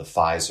world, the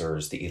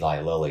Pfizers, the Eli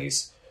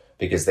Lillys,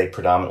 because they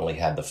predominantly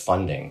had the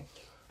funding.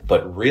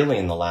 But really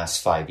in the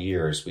last 5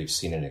 years, we've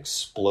seen an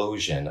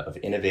explosion of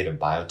innovative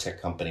biotech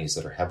companies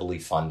that are heavily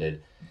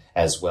funded,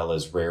 as well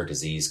as rare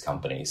disease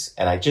companies.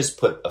 And I just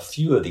put a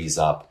few of these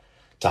up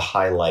to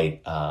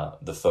highlight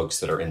the folks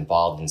that are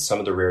involved in some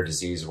of the rare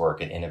disease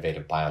work and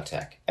innovative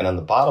biotech. And on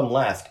the bottom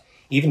left,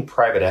 even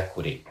private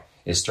equity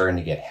is starting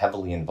to get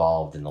heavily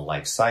involved in the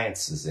life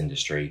sciences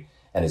industry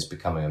and is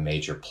becoming a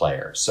major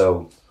player.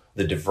 So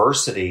the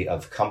diversity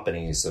of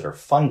companies that are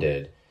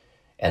funded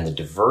and the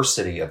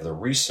diversity of the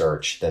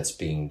research that's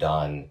being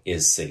done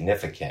is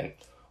significant,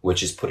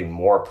 which is putting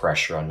more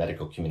pressure on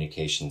medical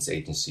communications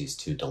agencies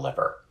to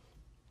deliver.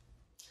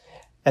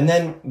 And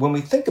then when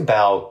we think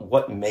about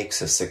what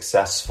makes a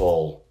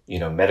successful,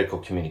 medical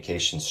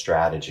communications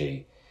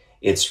strategy,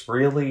 it's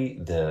really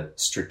the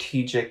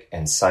strategic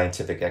and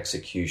scientific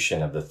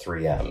execution of the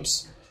 3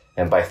 M's.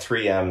 And by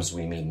 3 M's,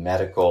 we mean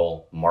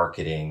medical,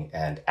 marketing,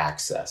 and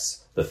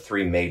access, the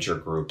 3 major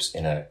groups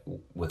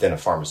within a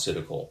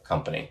pharmaceutical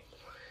company.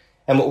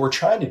 And what we're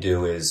trying to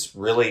do is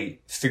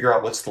really figure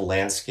out what's the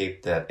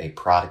landscape that a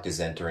product is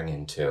entering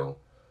into,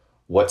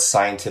 what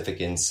scientific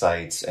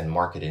insights and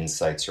market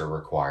insights are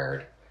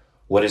required,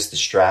 what is the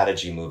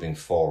strategy moving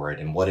forward,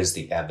 and what is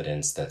the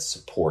evidence that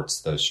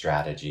supports those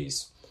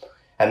strategies.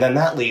 And then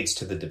that leads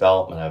to the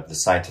development of the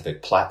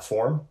scientific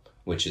platform,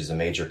 which is a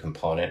major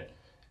component.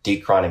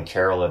 Dikron and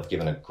Carol have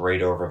given a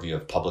great overview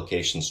of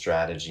publication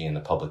strategy and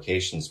the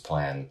publications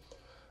plan.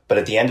 But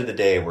at the end of the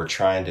day, we're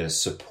trying to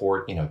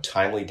support,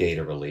 timely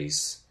data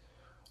release.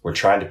 We're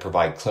trying to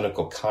provide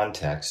clinical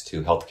context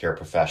to healthcare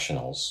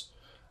professionals.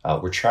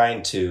 We're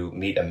trying to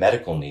meet a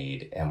medical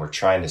need, and we're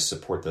trying to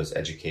support those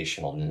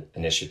educational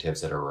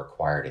initiatives that are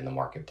required in the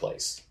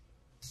marketplace.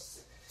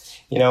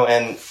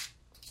 And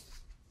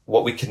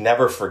what we can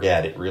never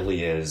forget, it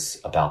really is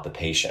about the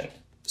patient.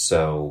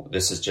 So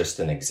this is just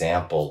an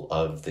example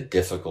of the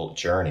difficult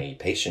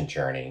patient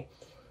journey,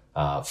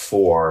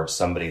 for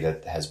somebody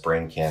that has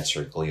brain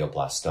cancer,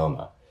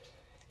 glioblastoma.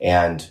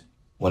 And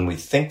when we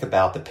think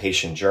about the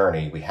patient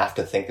journey, we have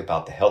to think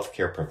about the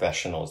healthcare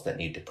professionals that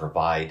need to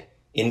provide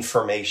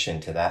information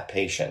to that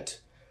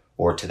patient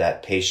or to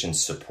that patient's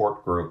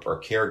support group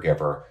or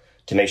caregiver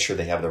to make sure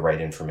they have the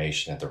right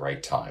information at the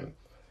right time.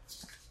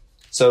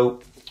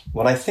 So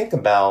when I think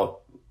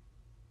about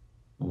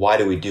why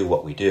do we do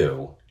what we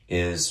do,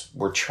 is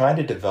we're trying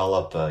to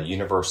develop a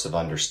universe of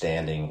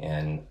understanding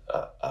and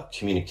a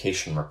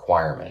communication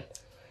requirement.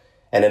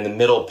 And in the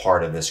middle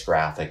part of this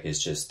graphic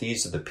is just,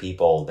 these are the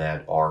people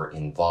that are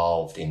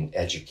involved in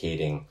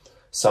educating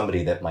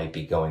somebody that might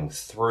be going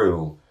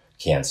through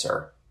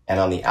cancer. And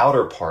on the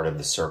outer part of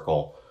the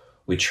circle,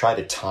 we try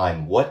to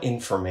time what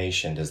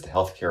information does the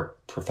healthcare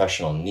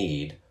professional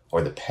need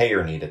or the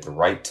payer need at the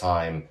right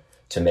time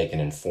to make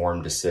an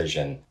informed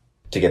decision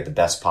to get the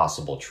best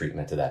possible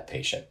treatment to that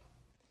patient.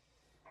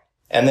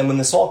 And then when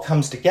this all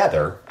comes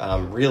together,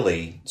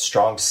 really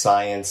strong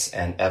science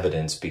and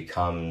evidence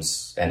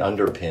becomes and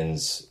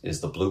underpins is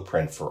the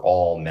blueprint for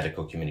all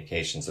medical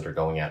communications that are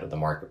going out of the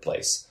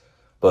marketplace,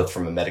 both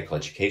from a medical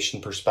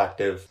education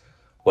perspective,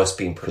 what's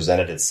being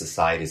presented at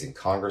societies and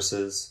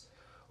congresses,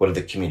 what are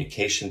the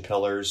communication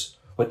pillars,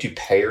 what do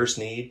payers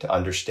need to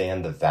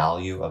understand the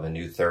value of a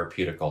new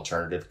therapeutic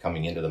alternative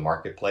coming into the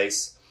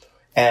marketplace,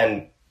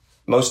 and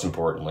most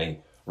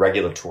importantly,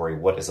 regulatory,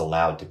 what is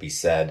allowed to be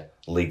said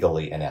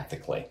legally and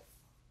ethically.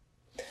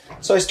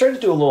 So I started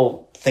to do a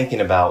little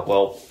thinking about,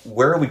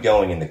 where are we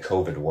going in the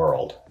COVID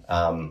world?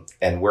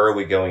 And where are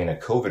we going in a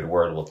COVID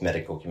world with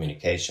medical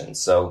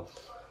communications? So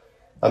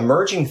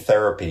emerging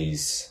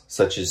therapies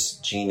such as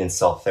gene and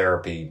cell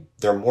therapy,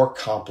 they're more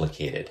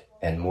complicated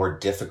and more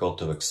difficult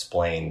to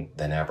explain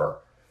than ever.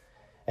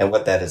 And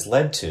what that has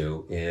led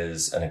to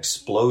is an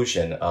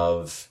explosion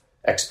of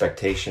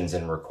expectations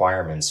and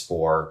requirements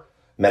for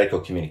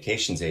medical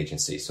communications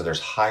agencies. So there's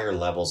higher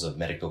levels of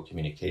medical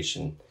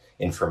communication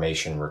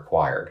information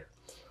required.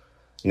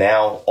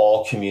 Now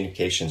all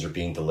communications are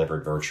being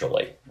delivered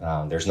virtually.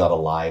 There's not a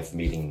live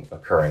meeting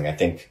occurring. I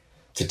think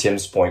to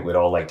Tim's point, we'd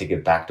all like to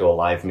get back to a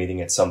live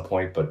meeting at some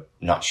point, but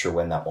not sure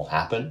when that will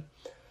happen.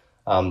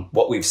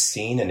 What we've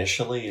seen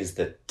initially is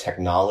that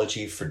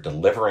technology for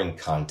delivering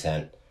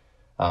content,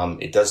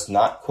 it does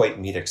not quite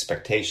meet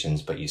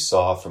expectations, but you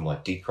saw from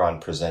what Dikran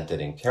presented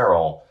in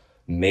Carol,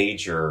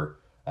 major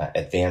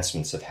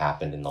advancements have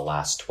happened in the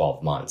last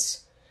 12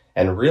 months.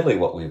 And really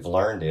what we've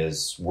learned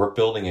is we're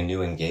building a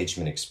new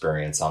engagement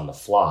experience on the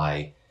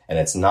fly, and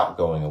it's not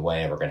going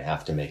away, and we're going to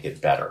have to make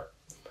it better.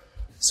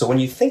 So when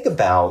you think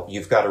about,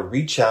 you've got to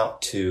reach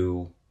out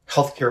to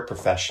healthcare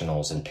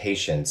professionals and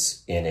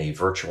patients in a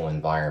virtual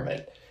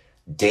environment,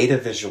 data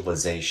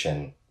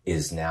visualization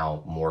is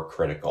now more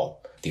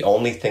critical. The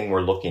only thing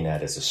we're looking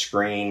at is a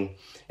screen,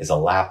 is a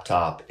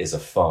laptop, is a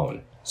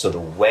phone. So the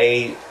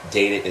way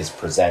data is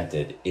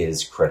presented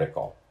is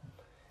critical.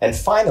 And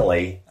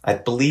finally, I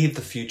believe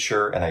the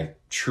future, and I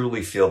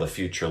truly feel the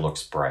future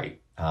looks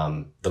bright.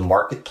 The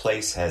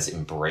marketplace has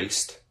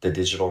embraced the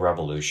digital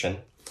revolution.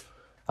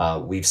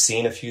 We've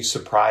seen a few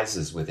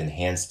surprises with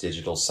enhanced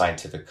digital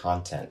scientific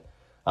content.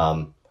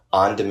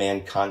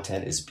 On-demand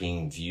content is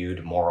being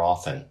viewed more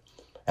often.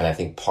 And I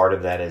think part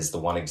of that is the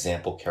one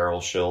example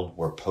Carol showed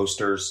where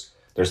posters,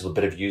 there's a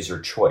bit of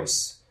user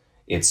choice.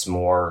 It's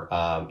more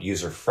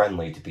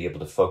user-friendly to be able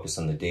to focus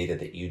on the data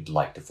that you'd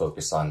like to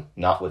focus on,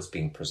 not what's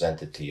being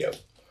presented to you.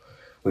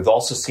 We've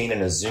also seen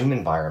in a Zoom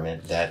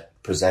environment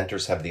that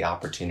presenters have the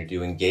opportunity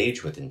to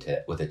engage with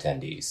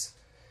attendees.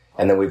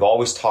 And then we've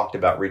always talked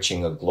about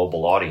reaching a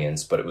global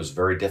audience, but it was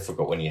very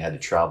difficult when you had to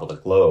travel the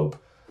globe.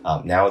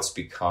 Now it's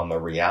become a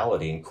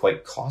reality and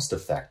quite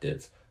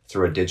cost-effective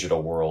through a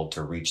digital world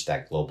to reach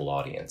that global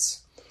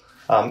audience.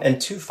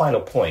 And two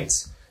final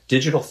points.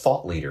 Digital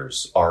thought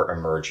leaders are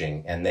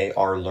emerging, and they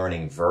are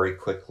learning very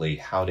quickly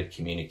how to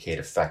communicate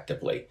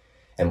effectively.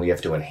 And we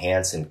have to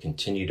enhance and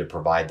continue to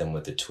provide them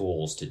with the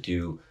tools to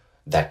do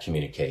that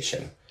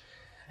communication.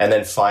 And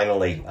then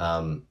finally,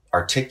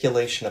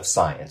 articulation of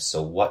science.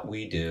 So what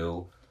we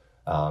do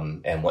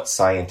and what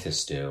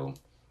scientists do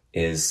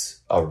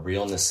is a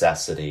real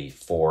necessity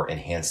for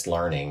enhanced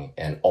learning.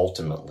 And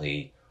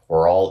ultimately,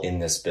 we're all in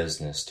this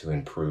business to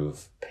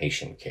improve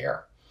patient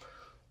care.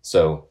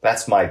 So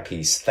that's my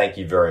piece. Thank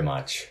you very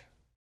much.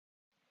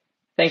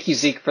 Thank you,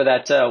 Zeke, for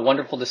that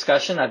wonderful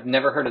discussion. I've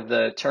never heard of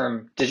the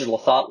term digital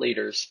thought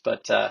leaders,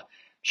 but I'm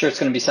sure it's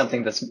going to be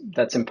something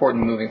that's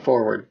important moving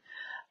forward.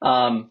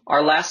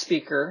 Our last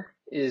speaker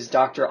is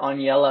Dr.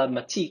 Aniela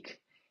Matik,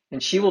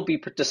 and she will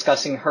be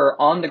discussing her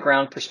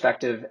on-the-ground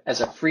perspective as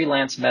a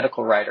freelance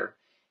medical writer,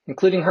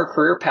 including her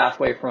career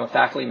pathway from a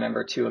faculty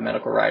member to a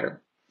medical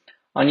writer.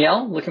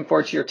 Aniela, looking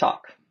forward to your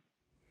talk.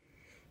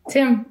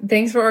 Tim,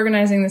 thanks for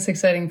organizing this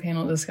exciting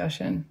panel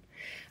discussion.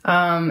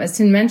 As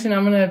Tim mentioned,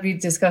 I'm going to be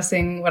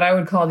discussing what I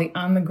would call the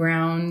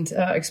on-the-ground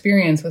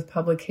experience with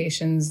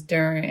publications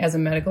as a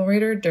medical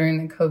writer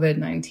during the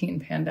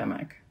COVID-19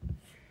 pandemic.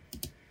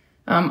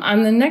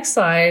 On the next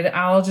slide,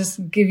 I'll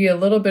just give you a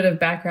little bit of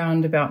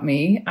background about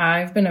me.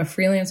 I've been a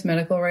freelance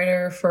medical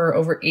writer for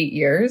over 8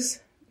 years.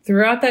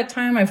 Throughout that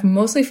time, I've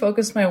mostly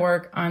focused my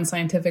work on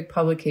scientific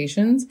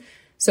publications,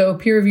 so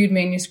peer-reviewed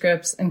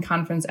manuscripts and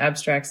conference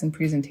abstracts and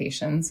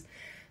presentations.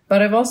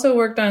 But I've also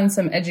worked on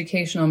some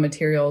educational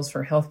materials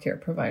for healthcare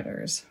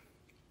providers.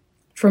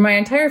 For my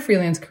entire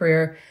freelance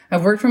career,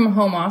 I've worked from a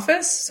home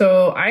office,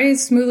 so I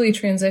smoothly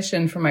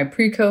transitioned from my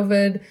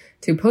pre-COVID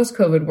to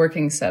post-COVID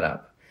working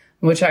setup,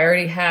 which I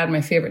already had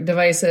my favorite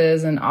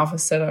devices and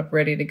office setup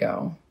ready to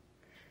go.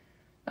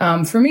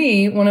 For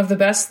me, one of the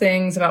best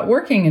things about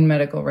working in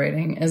medical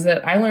writing is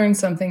that I learn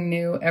something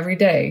new every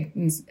day,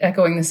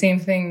 echoing the same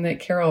thing that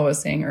Carol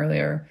was saying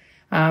earlier.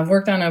 I've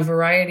worked on a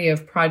variety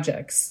of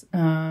projects.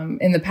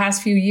 In the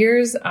past few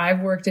years,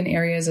 I've worked in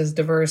areas as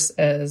diverse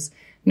as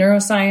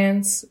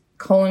neuroscience,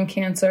 colon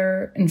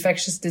cancer,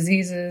 infectious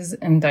diseases,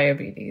 and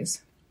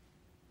diabetes.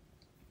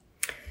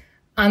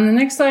 On the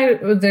next slide,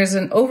 there's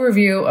an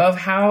overview of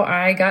how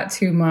I got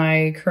to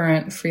my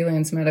current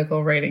freelance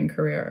medical writing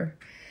career.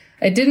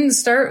 I didn't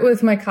start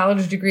with my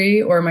college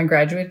degree or my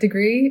graduate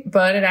degree,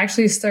 but it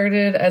actually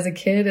started as a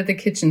kid at the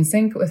kitchen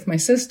sink with my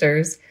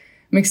sisters,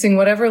 mixing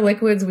whatever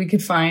liquids we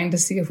could find to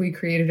see if we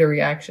created a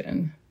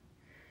reaction.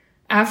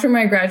 After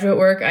my graduate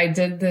work, I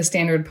did the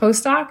standard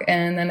postdoc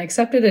and then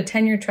accepted a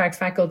tenure-track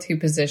faculty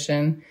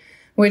position,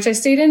 which I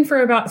stayed in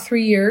for about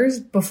 3 years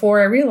before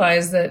I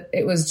realized that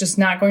it was just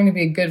not going to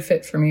be a good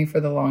fit for me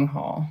for the long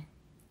haul.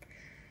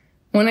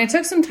 When I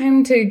took some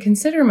time to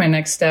consider my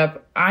next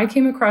step, I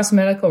came across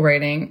medical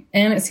writing,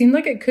 and it seemed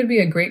like it could be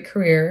a great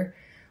career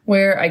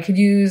where I could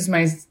use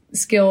my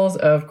skills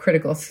of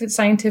critical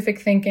scientific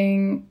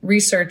thinking,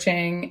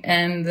 researching,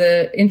 and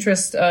the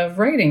interest of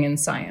writing in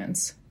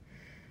science.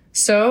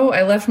 So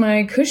I left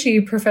my cushy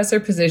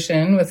professor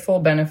position with full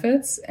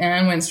benefits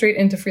and went straight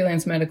into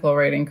freelance medical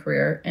writing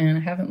career, and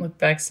I haven't looked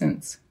back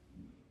since.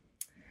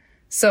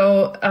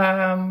 So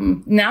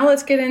now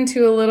let's get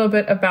into a little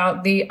bit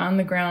about the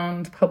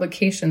on-the-ground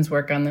publications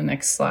work on the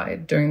next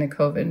slide during the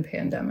COVID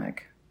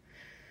pandemic.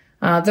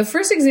 The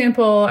first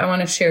example I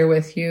want to share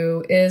with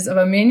you is of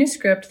a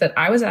manuscript that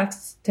I was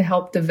asked to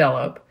help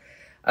develop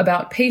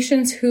about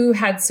patients who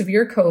had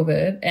severe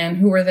COVID and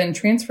who were then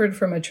transferred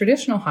from a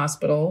traditional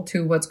hospital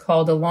to what's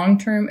called a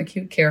long-term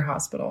acute care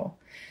hospital,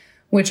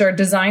 which are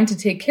designed to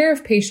take care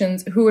of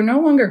patients who are no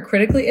longer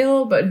critically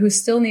ill, but who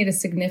still need a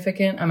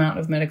significant amount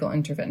of medical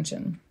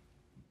intervention.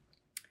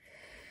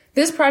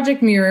 This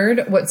project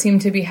mirrored what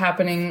seemed to be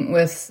happening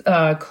with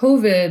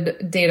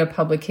COVID data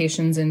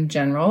publications in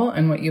general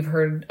and what you've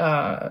heard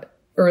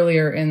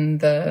earlier in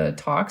the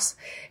talks,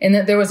 in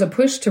that there was a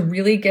push to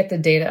really get the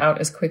data out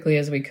as quickly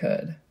as we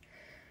could.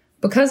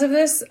 Because of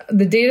this,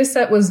 the data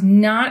set was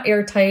not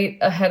airtight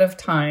ahead of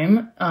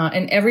time,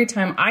 and every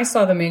time I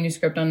saw the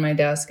manuscript on my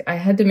desk, I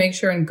had to make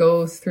sure and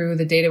go through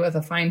the data with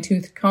a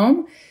fine-tooth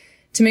comb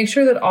to make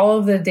sure that all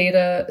of the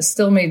data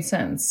still made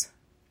sense.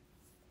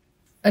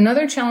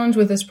 Another challenge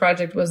with this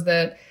project was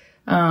that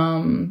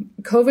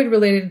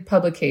COVID-related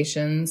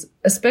publications,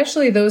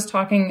 especially those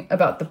talking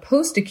about the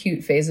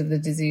post-acute phase of the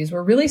disease,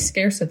 were really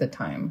scarce at the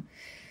time.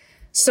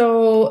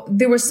 So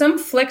there was some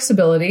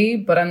flexibility,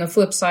 but on the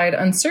flip side,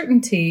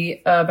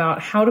 uncertainty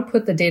about how to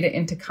put the data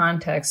into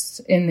context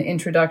in the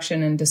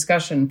introduction and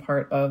discussion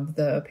part of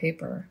the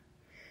paper.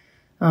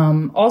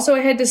 Also, I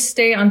had to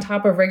stay on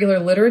top of regular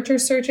literature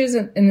searches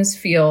in this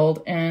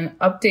field and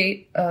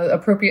update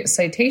appropriate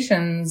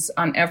citations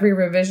on every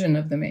revision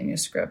of the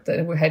manuscript that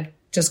had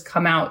just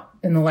come out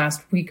in the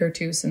last week or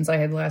two since I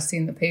had last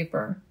seen the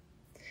paper.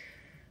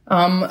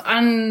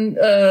 On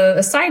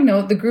a side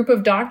note, the group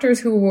of doctors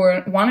who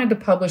wanted to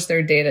publish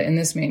their data in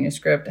this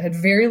manuscript had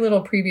very little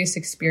previous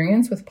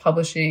experience with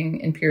publishing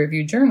in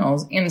peer-reviewed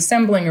journals and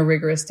assembling a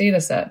rigorous data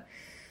set.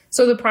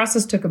 So the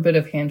process took a bit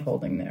of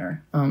hand-holding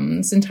there.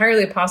 It's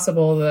entirely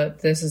possible that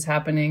this is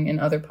happening in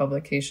other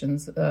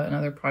publications and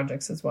other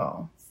projects as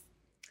well.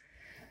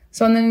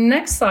 So on the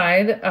next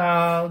slide,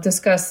 I'll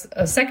discuss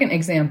a second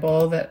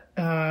example that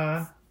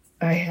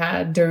I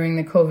had during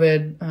the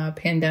COVID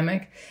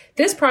pandemic.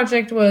 This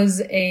project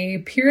was a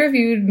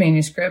peer-reviewed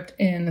manuscript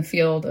in the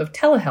field of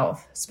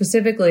telehealth,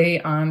 specifically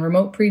on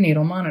remote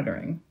prenatal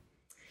monitoring.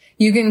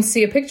 You can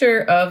see a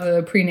picture of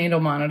the prenatal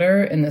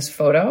monitor in this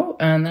photo,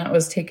 and that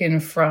was taken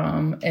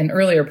from an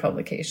earlier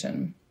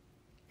publication.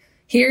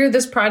 Here,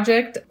 this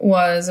project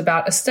was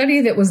about a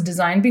study that was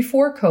designed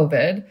before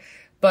COVID,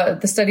 but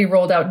the study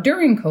rolled out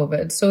during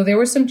COVID. So there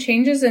were some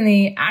changes in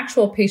the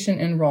actual patient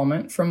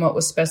enrollment from what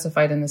was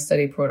specified in the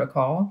study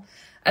protocol,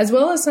 as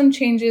well as some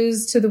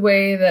changes to the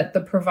way that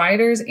the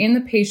providers and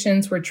the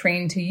patients were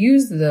trained to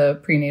use the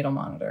prenatal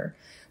monitor,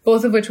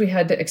 both of which we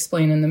had to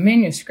explain in the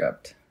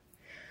manuscript.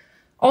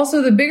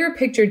 Also, the bigger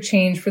picture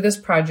change for this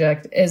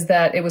project is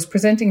that it was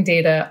presenting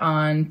data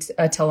on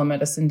a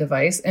telemedicine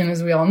device. And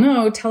as we all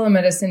know,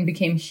 telemedicine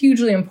became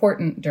hugely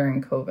important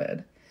during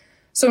COVID.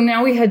 So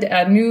now we had to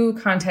add new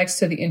context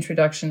to the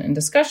introduction and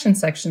discussion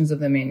sections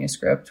of the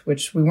manuscript,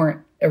 which we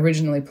weren't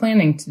originally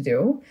planning to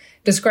do,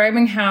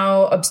 describing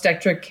how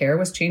obstetric care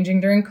was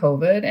changing during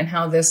COVID and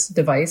how this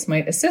device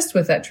might assist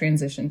with that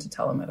transition to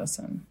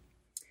telemedicine.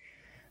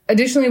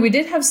 Additionally, we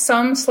did have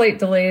some slight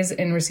delays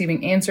in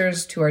receiving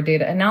answers to our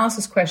data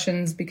analysis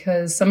questions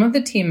because some of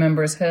the team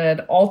members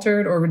had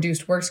altered or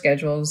reduced work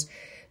schedules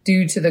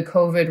due to the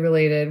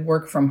COVID-related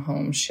work from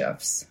home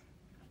shifts.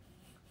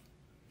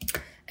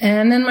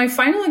 And then my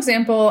final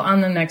example on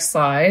the next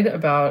slide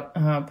about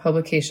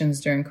publications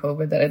during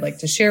COVID that I'd like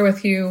to share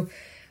with you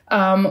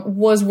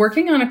was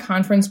working on a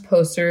conference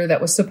poster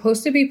that was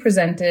supposed to be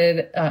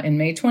presented in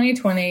May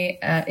 2020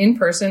 in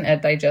person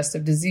at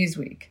Digestive Disease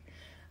Week.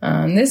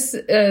 This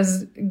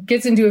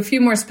gets into a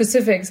few more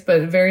specifics,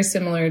 but very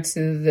similar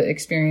to the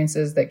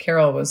experiences that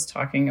Carol was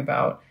talking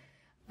about.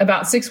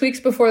 About 6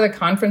 weeks before the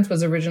conference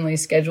was originally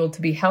scheduled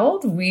to be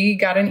held, we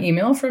got an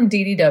email from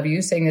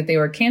DDW saying that they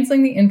were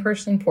canceling the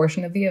in-person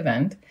portion of the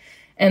event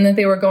and that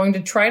they were going to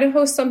try to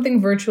host something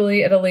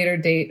virtually at a later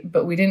date,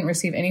 but we didn't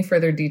receive any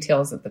further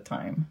details at the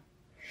time.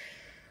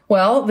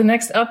 Well, the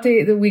next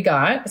update that we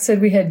got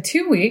said we had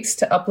 2 weeks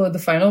to upload the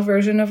final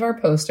version of our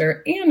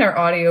poster and our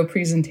audio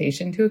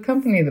presentation to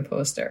accompany the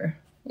poster.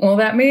 Well,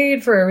 that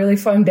made for a really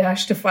fun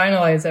dash to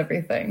finalize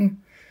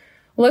everything.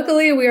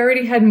 Luckily, we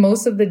already had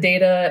most of the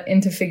data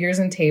into figures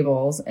and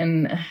tables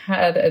and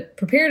had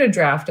prepared a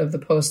draft of the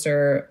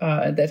poster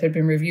that had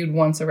been reviewed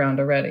once around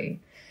already.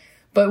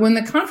 But when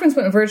the conference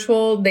went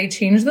virtual, they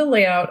changed the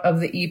layout of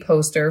the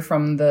e-poster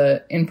from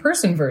the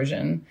in-person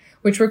version,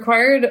 which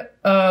required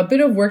a bit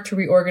of work to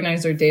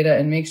reorganize their data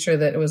and make sure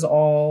that it was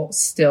all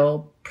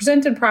still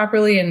presented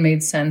properly and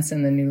made sense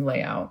in the new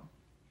layout.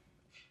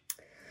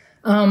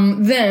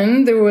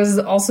 Then there was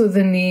also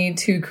the need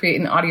to create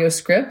an audio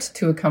script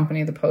to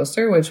accompany the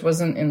poster, which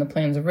wasn't in the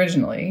plans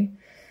originally.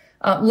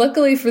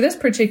 Luckily for this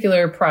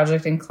particular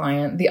project and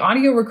client, the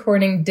audio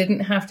recording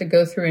didn't have to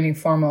go through any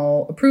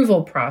formal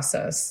approval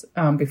process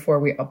before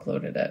we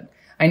uploaded it.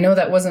 I know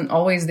that wasn't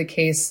always the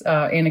case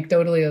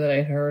anecdotally that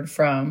I heard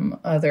from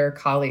other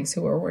colleagues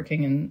who were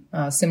working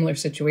in similar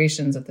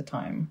situations at the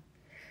time.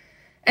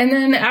 And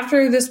then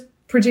after this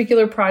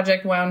particular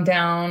project wound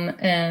down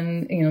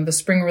and the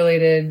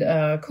spring-related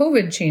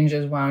COVID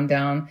changes wound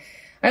down,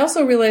 I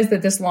also realized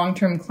that this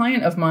long-term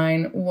client of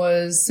mine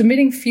was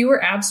submitting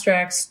fewer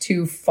abstracts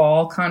to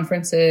fall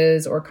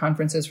conferences or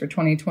conferences for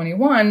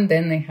 2021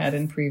 than they had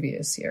in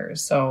previous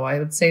years. So I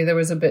would say there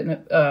was a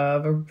bit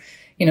of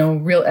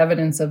real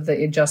evidence of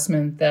the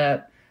adjustment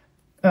that,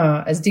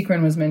 as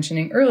Dikran was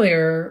mentioning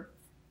earlier,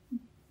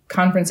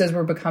 conferences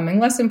were becoming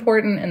less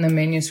important and the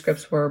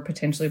manuscripts were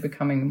potentially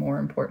becoming more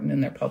important in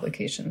their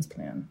publications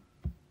plan.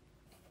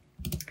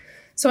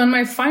 So on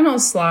my final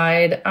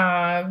slide,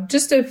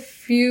 just a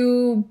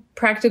few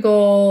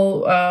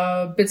practical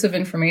bits of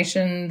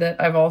information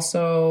that I've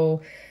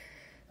also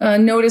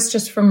noticed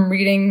just from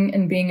reading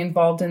and being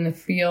involved in the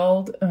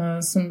field.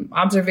 Some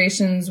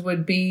observations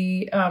would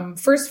be,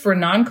 first, for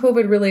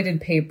non-COVID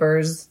related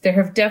papers, there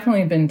have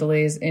definitely been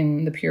delays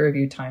in the peer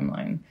review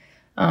timeline.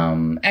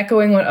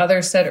 Echoing what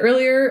others said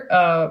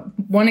earlier,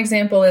 one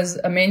example is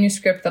a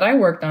manuscript that I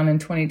worked on in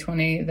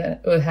 2020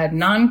 that had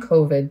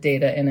non-COVID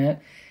data in it.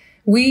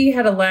 We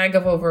had a lag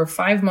of over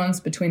 5 months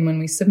between when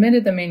we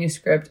submitted the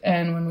manuscript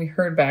and when we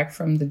heard back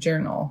from the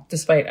journal,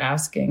 despite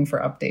asking for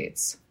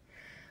updates.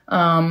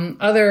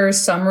 Other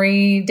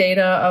summary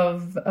data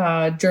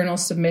of journal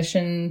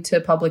submission to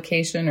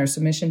publication or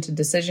submission to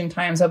decision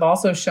times have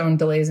also shown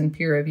delays in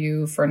peer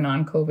review for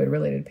non-COVID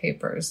related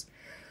papers,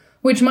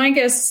 which my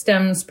guess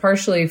stems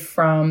partially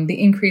from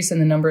the increase in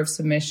the number of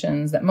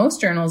submissions that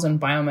most journals in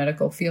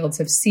biomedical fields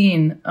have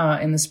seen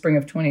in the spring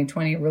of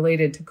 2020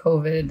 related to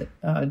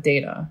COVID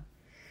data.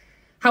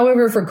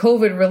 However, for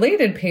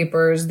COVID-related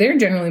papers, they're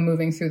generally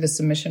moving through the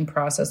submission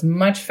process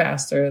much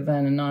faster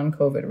than a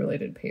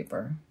non-COVID-related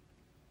paper.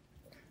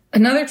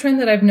 Another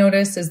trend that I've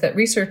noticed is that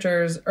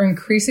researchers are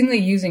increasingly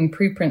using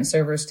preprint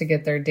servers to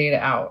get their data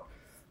out,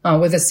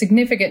 with a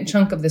significant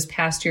chunk of this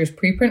past year's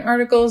preprint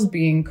articles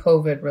being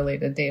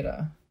COVID-related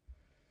data.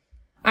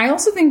 I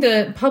also think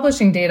that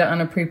publishing data on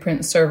a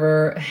preprint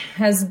server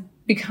has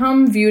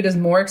become viewed as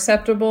more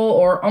acceptable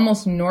or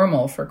almost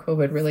normal for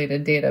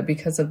COVID-related data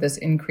because of this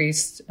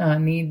increased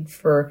need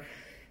for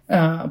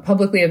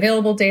publicly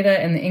available data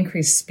and the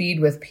increased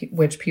speed with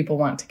which people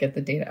want to get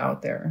the data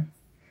out there.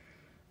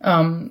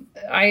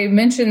 I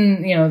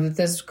mentioned, that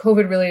this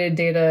COVID-related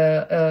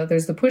data,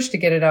 there's the push to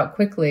get it out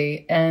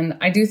quickly. And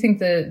I do think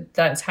that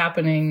that's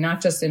happening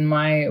not just in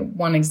my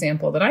one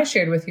example that I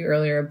shared with you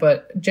earlier,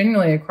 but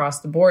generally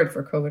across the board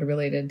for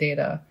COVID-related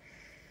data.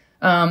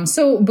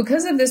 So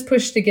because of this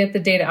push to get the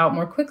data out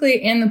more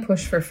quickly and the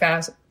push for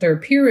faster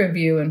peer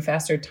review and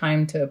faster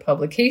time to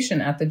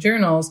publication at the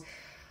journals,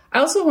 I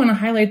also want to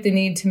highlight the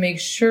need to make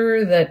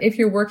sure that if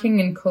you're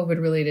working in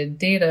COVID-related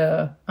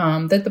data,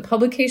 that the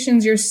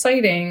publications you're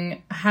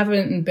citing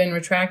haven't been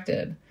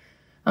retracted.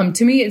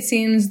 To me, it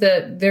seems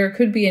that there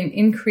could be an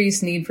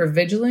increased need for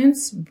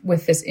vigilance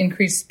with this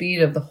increased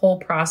speed of the whole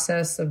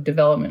process of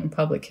development and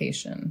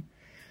publication.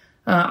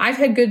 I've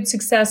had good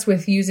success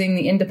with using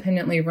the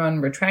independently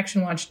run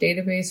Retraction Watch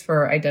database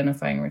for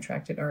identifying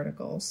retracted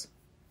articles.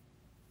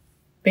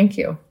 Thank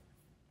you.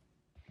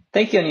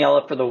 Thank you,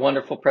 Aniela, for the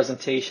wonderful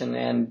presentation,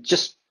 and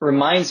just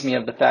reminds me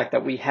of the fact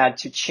that we had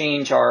to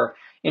change our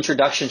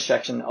introduction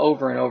section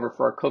over and over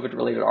for our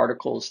COVID-related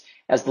articles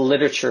as the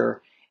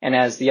literature and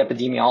as the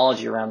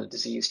epidemiology around the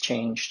disease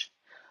changed.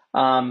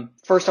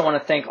 First, I want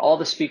to thank all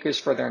the speakers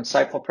for their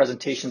insightful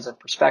presentations and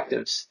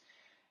perspectives,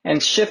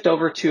 and shift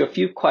over to a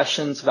few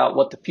questions about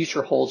what the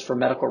future holds for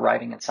medical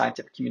writing and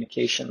scientific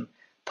communication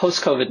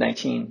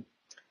post-COVID-19.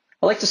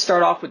 I'd like to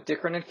start off with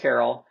Dikran and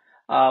Carol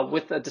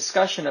with a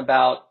discussion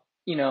about,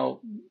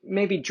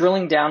 maybe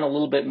drilling down a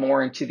little bit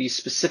more into these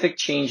specific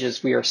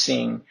changes we are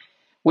seeing,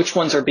 which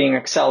ones are being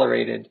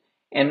accelerated,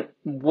 and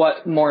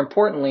what, more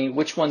importantly,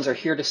 which ones are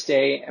here to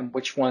stay and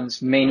which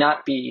ones may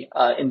not be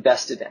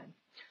invested in.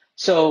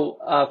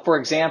 So, for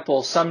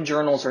example, some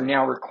journals are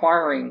now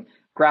requiring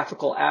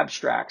graphical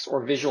abstracts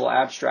or visual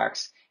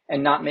abstracts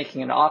and not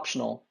making it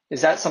optional.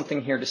 Is that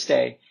something here to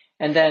stay?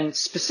 And then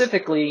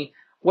specifically,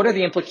 what are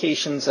the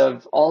implications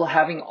of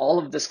having all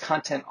of this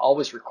content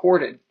always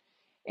recorded?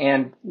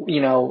 And,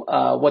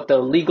 what the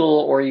legal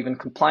or even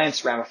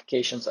compliance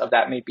ramifications of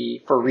that may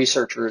be for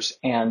researchers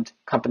and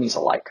companies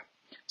alike.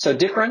 So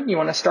Dikran, you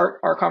want to start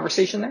our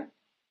conversation there?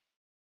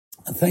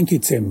 Thank you,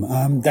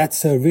 Tim.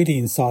 That's a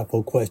really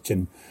insightful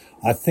question.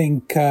 I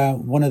think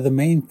one of the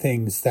main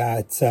things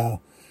that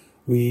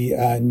we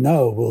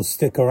know will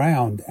stick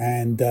around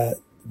and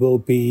will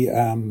be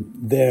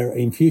there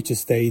in future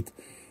state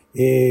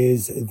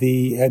is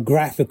the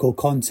graphical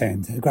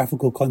content.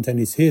 Graphical content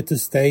is here to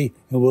stay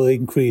and will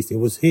increase. It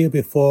was here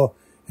before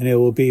and it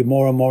will be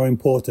more and more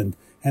important.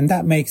 And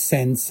that makes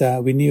sense.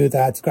 We knew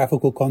that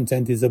graphical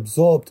content is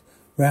absorbed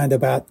around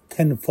about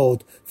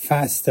tenfold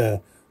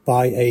faster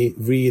by a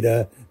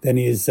reader than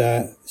is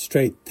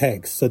straight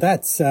text. So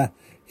that's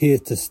here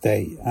to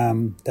stay.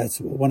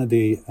 That's one of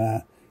the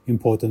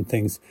important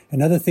things.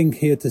 Another thing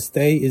here to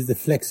stay is the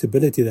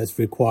flexibility that's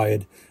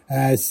required.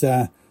 As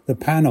the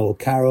panel,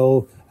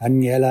 Carol,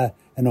 Aniela,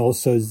 and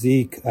also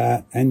Zeke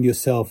and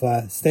yourself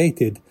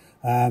stated,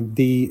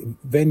 the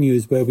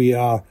venues where we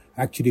are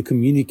actually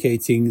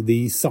communicating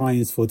the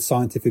science for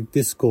scientific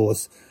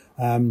discourse,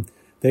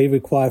 they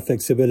require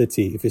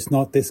flexibility. If it's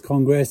not this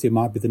Congress, it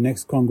might be the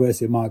next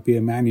Congress, it might be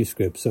a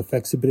manuscript. So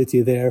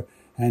flexibility there,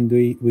 and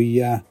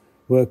we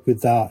work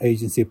with our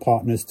agency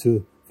partners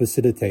to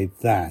facilitate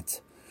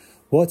that.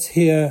 What's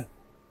here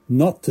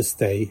not to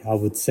stay, I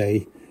would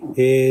say,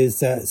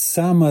 is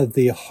some of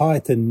the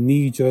heightened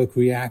knee-jerk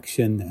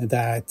reaction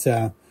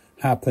that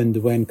happened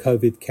when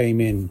COVID came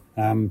in.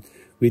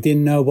 We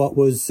didn't know what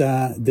was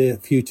the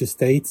future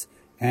state,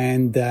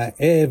 and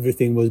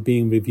everything was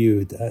being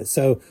reviewed.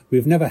 So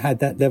we've never had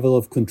that level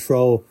of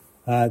control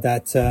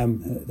that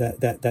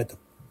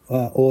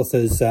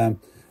authors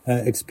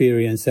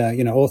experience.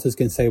 Authors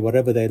can say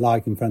whatever they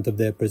like in front of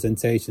their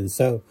presentations.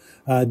 So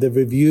the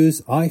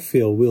reviews, I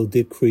feel, will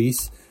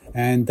decrease,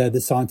 and the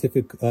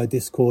scientific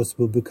discourse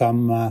will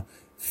become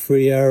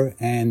freer,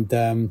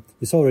 and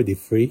it's already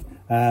free,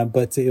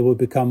 but it will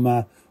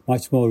become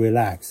much more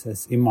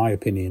relaxed, in my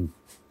opinion.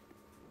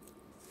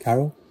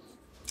 Carol?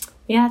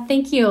 Yeah,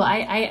 thank you.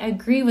 I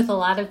agree with a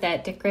lot of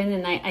that, Dikran,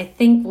 and I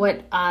think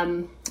what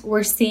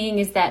we're seeing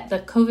is that the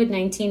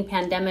COVID-19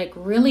 pandemic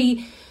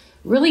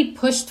really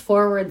pushed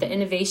forward the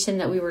innovation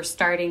that we were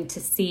starting to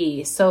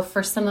see. So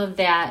for some of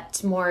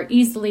that more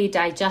easily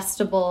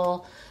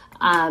digestible,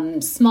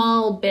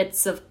 small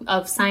bits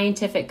of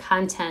scientific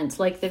content,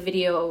 like the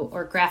video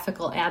or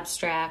graphical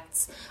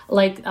abstracts,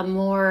 like a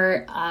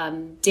more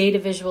data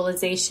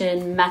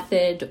visualization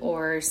method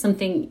or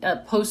something,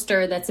 a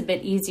poster that's a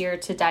bit easier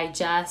to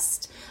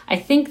digest, I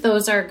think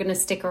those are going to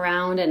stick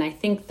around. And I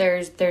think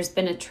there's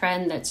been a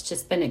trend that's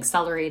just been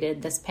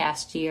accelerated this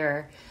past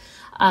year.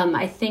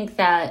 I think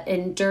that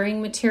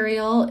enduring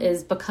material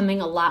is becoming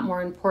a lot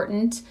more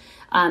important,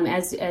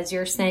 as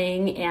you're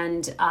saying,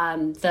 and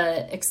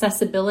the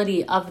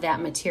accessibility of that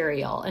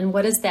material. And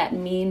what does that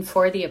mean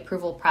for the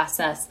approval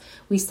process?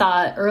 We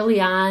saw early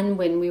on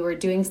when we were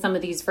doing some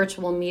of these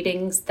virtual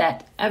meetings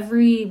that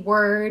every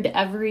word,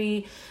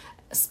 every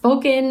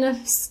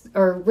spoken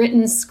or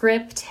written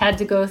script had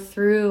to go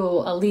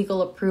through a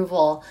legal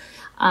approval.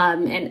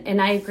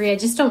 And I agree. I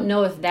just don't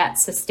know if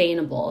that's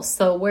sustainable.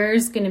 So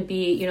where's going to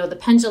be, the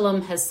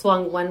pendulum has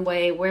swung one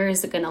way. Where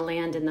is it going to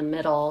land in the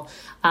middle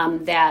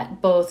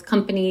that both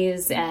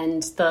companies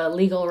and the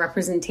legal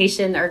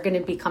representation are going to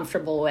be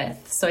comfortable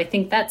with? So I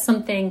think that's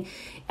something,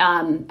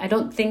 I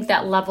don't think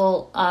that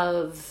level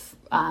of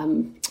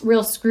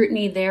real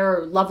scrutiny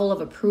there or level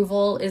of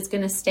approval is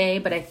going to stay,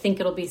 but I think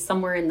it'll be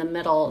somewhere in the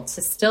middle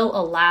to still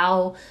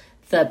allow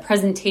the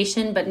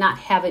presentation, but not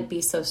have it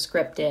be so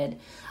scripted.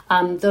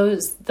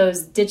 Those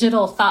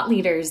digital thought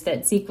leaders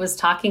that Zeke was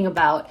talking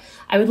about,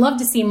 I would love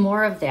to see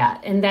more of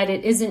that, and that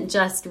it isn't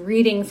just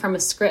reading from a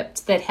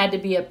script that had to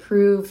be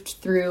approved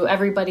through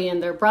everybody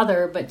and their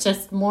brother, but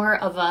just more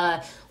of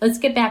a, let's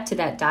get back to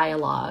that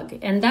dialogue.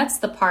 And that's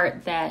the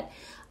part that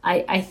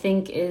I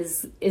think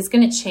is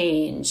going to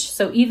change.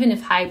 So even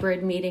if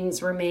hybrid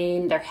meetings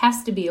remain, there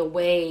has to be a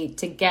way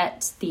to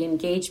get the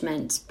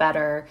engagement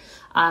better,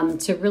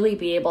 to really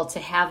be able to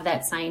have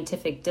that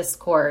scientific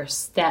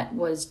discourse that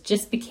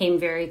became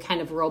very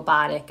kind of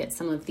robotic at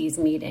some of these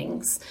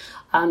meetings.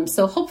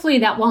 So hopefully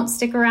that won't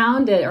stick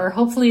around, or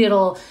hopefully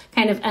it'll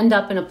kind of end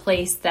up in a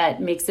place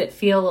that makes it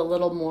feel a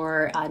little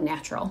more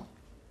natural.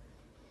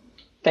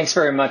 Thanks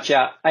very much.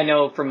 Yeah, I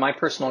know from my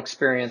personal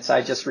experience,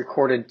 I just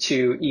recorded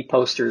 2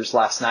 e-posters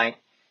last night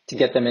to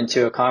get them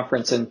into a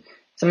conference. And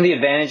some of the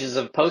advantages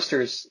of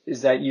posters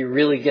is that you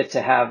really get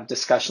to have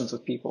discussions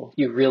with people.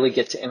 You really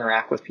get to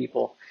interact with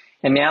people.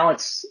 And now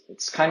it's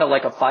kind of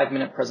like a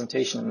 5-minute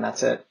presentation, and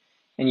that's it.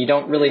 And you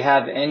don't really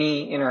have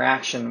any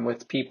interaction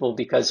with people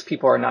because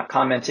people are not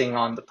commenting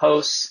on the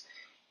posts.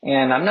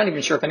 And I'm not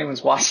even sure if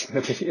anyone's watching the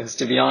videos,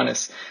 to be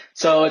honest.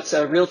 So it's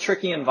a real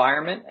tricky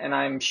environment, and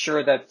I'm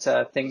sure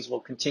that things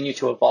will continue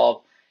to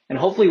evolve. And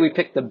hopefully we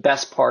pick the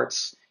best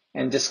parts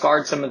and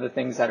discard some of the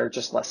things that are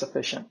just less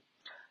efficient.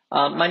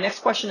 My next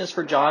question is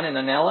for John and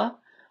Anela.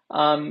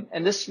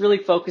 And this really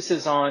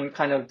focuses on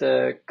kind of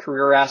the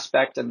career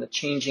aspect and the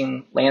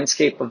changing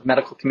landscape of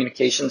medical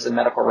communications and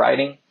medical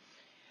writing.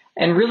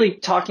 And really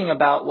talking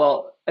about,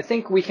 well, I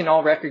think we can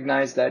all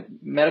recognize that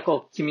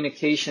medical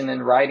communication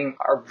and writing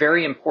are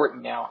very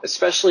important now,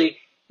 especially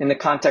in the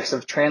context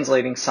of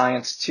translating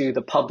science to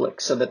the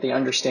public so that they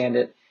understand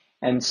it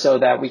and so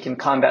that we can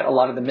combat a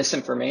lot of the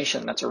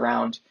misinformation that's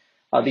around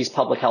these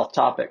public health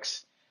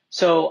topics.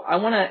 So I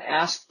want to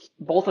ask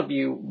both of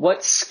you,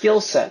 what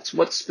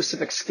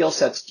specific skill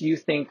sets do you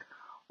think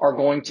are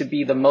going to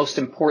be the most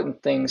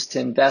important things to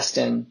invest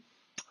in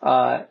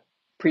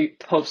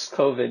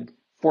post-COVID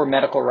for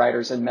medical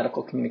writers and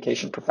medical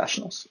communication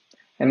professionals?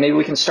 And maybe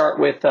we can start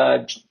with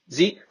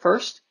Zeke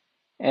first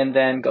and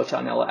then go to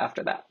Anela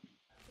after that.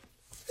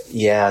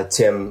 Yeah,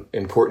 Tim,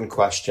 important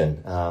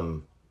question.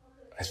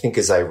 I think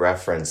as I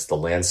referenced, the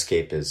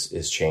landscape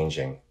is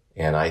changing.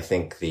 And I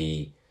think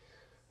the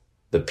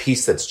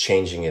piece that's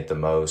changing it the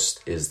most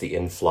is the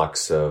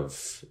influx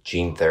of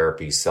gene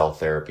therapy, cell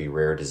therapy,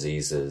 rare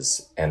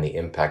diseases, and the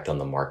impact on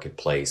the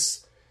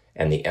marketplace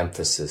and the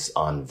emphasis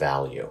on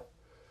value.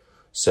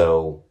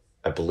 So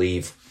I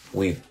believe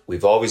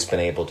we've always been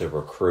able to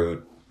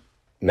recruit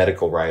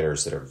medical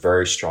writers that are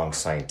very strong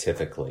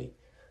scientifically,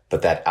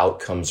 but that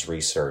outcomes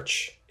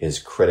research is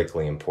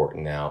critically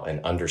important now,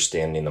 and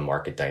understanding the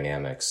market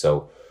dynamics.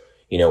 So,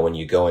 when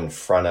you go in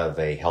front of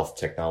a health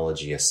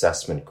technology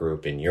assessment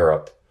group in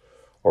Europe,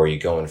 or you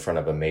go in front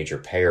of a major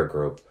payer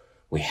group,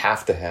 we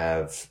have to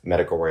have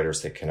medical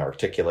writers that can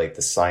articulate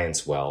the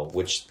science well,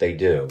 which they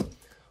do,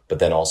 but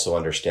then also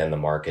understand the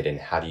market and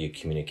how do you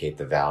communicate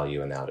the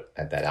value in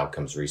that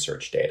outcomes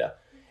research data.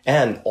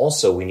 And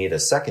also we need a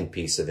second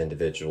piece of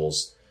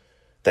individuals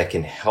that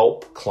can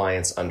help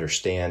clients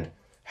understand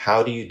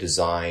how do you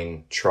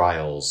design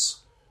trials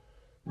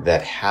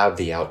that have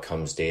the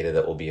outcomes data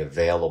that will be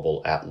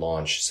available at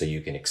launch so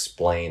you can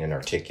explain and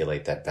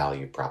articulate that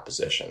value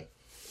proposition.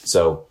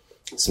 So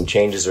some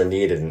changes are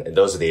needed, and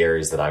those are the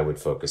areas that I would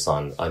focus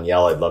on.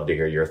 Aniela, I'd love to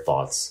hear your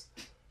thoughts.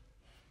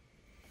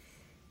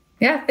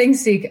 Yeah, thanks,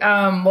 Zeke.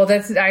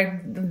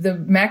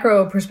 The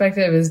macro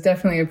perspective is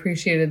definitely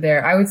appreciated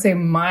there. I would say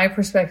my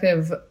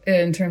perspective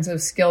in terms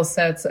of skill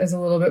sets is a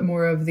little bit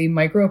more of the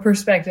micro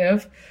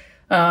perspective.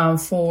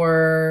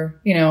 For,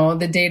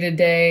 the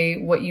day-to-day,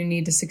 what you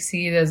need to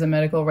succeed as a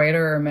medical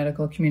writer or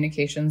medical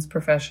communications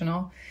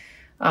professional.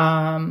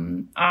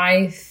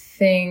 I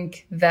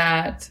think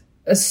that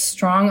a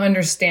strong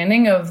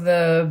understanding of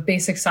the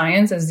basic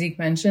science, as Zeke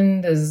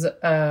mentioned, is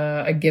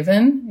a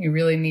given. You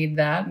really need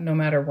that no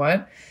matter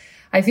what.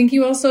 I think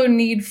you also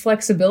need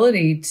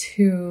flexibility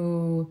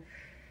to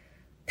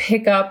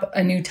pick up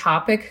a new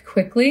topic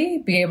quickly,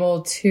 be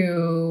able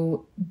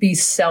to be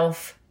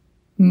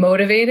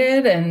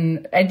self-motivated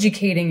and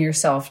educating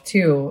yourself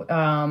too.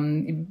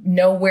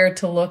 Know where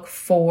to look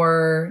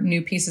for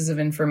new pieces of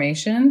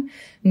information.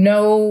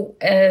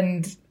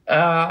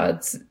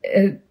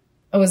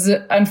 I was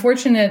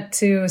unfortunate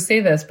to say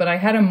this, but I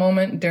had a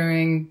moment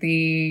during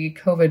the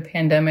COVID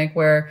pandemic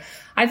where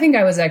I think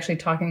I was actually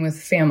talking with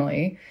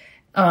family.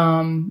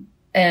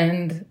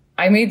 And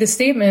I made the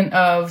statement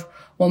of,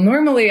 well,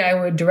 normally I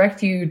would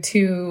direct you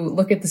to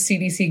look at the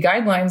CDC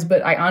guidelines,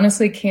 but I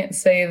honestly can't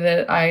say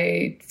that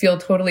I feel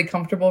totally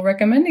comfortable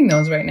recommending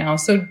those right now.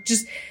 So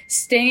just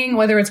staying,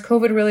 whether it's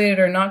COVID related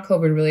or not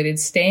COVID related,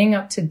 staying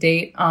up to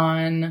date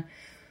on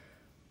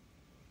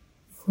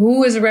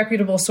who is a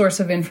reputable source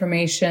of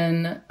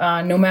information,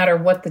 no matter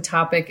what the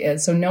topic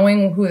is. So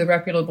knowing who the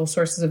reputable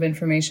sources of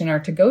information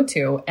are to go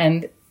to.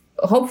 And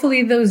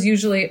hopefully those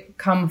usually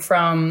come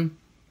from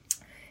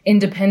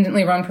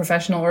independently run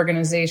professional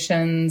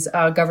organizations,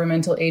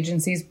 governmental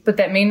agencies, but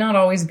that may not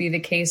always be the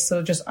case.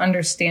 So just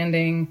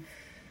understanding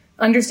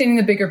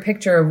the bigger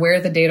picture of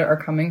where the data are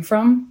coming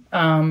from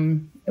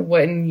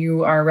when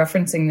you are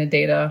referencing the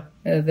data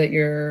that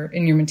you're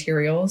in your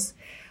materials.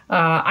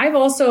 I've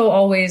also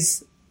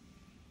always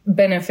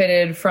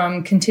benefited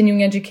from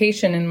continuing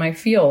education in my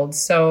field.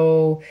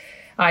 So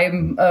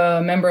I'm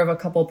a member of a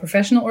couple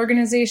professional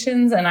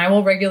organizations, and I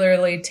will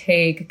regularly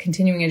take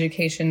continuing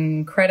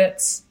education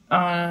credits,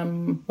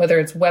 whether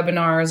it's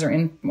webinars or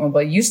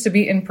it used to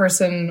be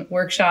in-person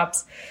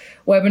workshops,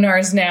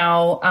 webinars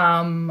now.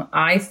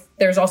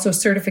 There's also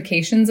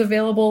certifications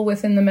available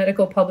within the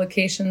medical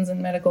publications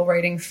and medical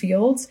writing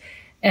fields.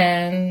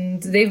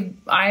 And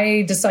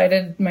I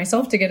decided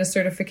myself to get a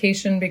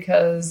certification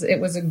because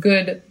it was a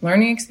good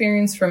learning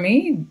experience for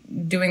me,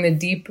 doing the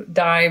deep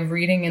dive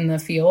reading in the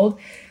field.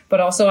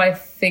 But also I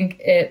think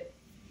it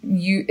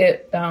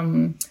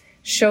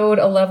showed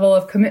a level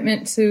of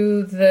commitment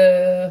to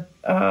the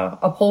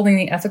upholding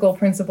the ethical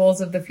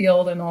principles of the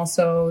field, and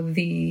also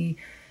the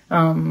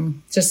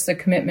just the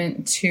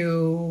commitment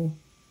to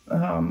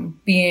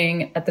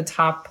being at the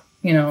top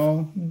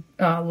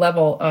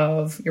level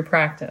of your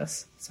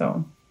practice.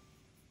 So,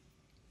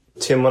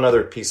 Tim, one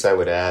other piece I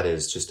would add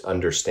is just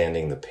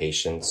understanding the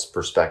patient's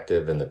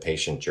perspective and the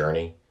patient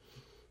journey,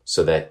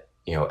 so that,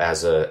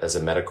 as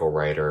a medical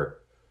writer,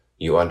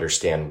 you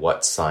understand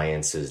what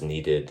science is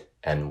needed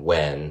and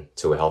when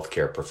to a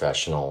healthcare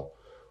professional.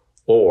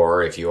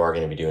 Or if you are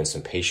going to be doing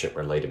some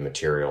patient-related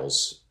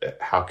materials,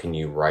 how can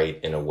you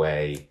write in a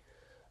way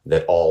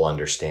that all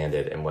understand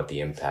it and what the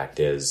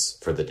impact is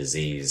for the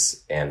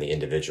disease and the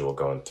individual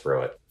going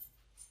through it?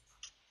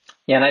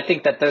 Yeah, and I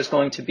think that there's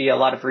going to be a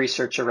lot of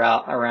research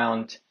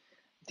around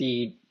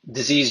the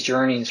disease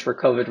journeys for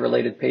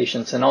COVID-related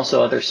patients, and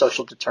also other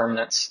social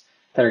determinants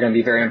that are going to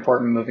be very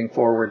important moving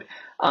forward.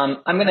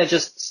 I'm going to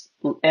just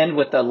end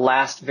with a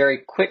last very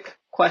quick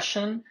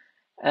question,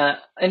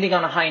 ending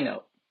on a high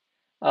note.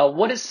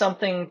 What is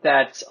something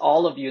that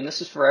all of you, and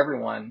this is for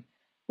everyone,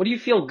 what do you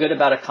feel good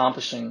about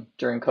accomplishing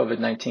during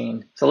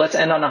COVID-19? So let's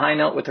end on a high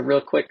note with a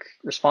real quick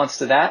response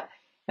to that,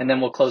 and then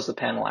we'll close the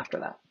panel after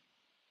that.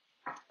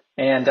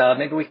 And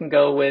maybe we can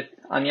go with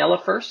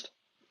Aniela first,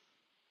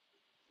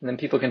 and then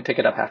people can pick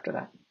it up after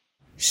that.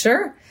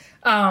 Sure.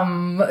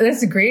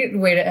 That's a great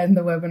way to end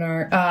the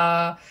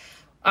webinar.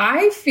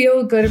 I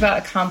feel good about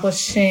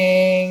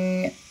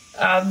accomplishing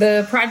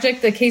the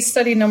project, the case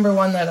study number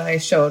 1 that I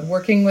showed,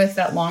 working with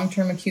that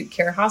long-term acute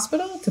care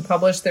hospital to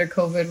publish their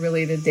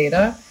COVID-related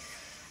data.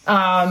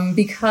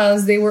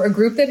 because they were a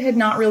group that had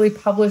not really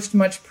published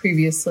much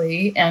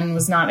previously and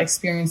was not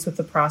experienced with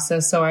the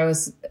process. So I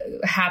was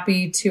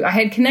happy I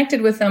had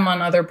connected with them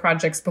on other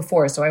projects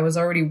before. So I was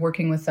already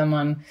working with them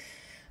on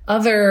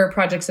other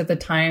projects at the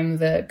time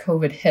that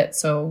COVID hit.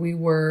 So we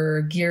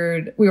were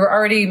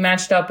already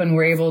matched up and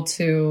were able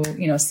to,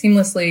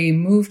 seamlessly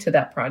move to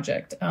that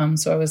project.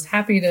 So I was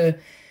happy to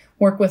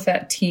work with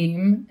that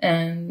team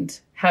and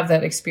have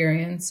that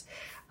experience.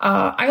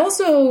 I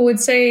also would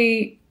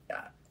say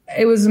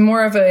it was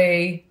more of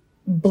a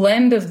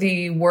blend of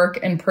the work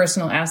and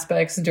personal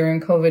aspects during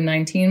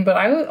COVID-19, but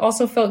I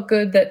also felt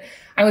good that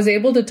I was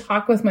able to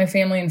talk with my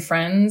family and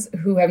friends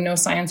who have no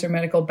science or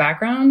medical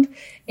background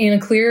in a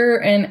clear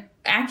and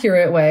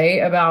accurate way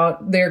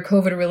about their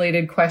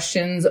COVID-related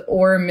questions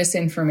or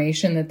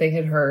misinformation that they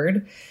had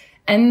heard,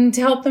 and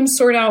to help them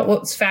sort out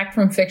what's fact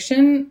from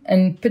fiction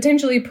and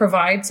potentially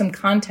provide some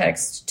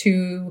context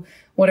to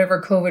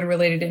whatever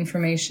COVID-related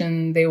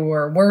information they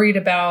were worried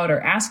about or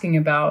asking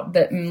about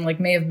that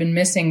may have been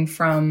missing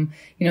from,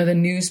 the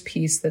news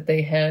piece that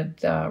they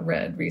had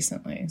read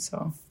recently.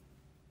 So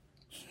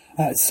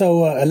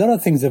a lot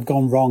of things have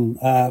gone wrong,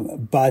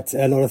 but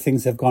a lot of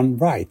things have gone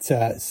right.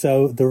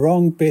 So the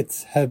wrong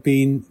bits have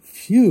been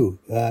few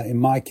in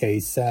my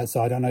case.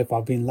 So I don't know if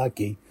I've been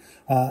lucky.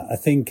 I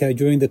think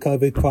during the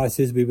COVID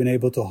crisis, we've been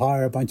able to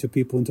hire a bunch of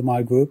people into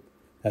my group.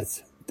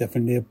 That's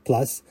definitely a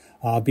plus.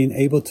 Being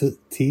able to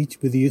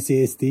teach with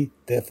UCSD,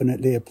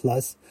 definitely a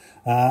plus.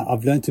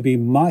 I've learned to be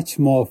much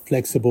more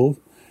flexible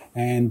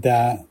and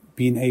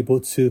being able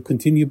to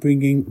continue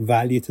bringing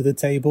value to the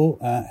table,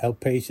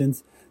 help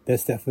patients.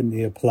 That's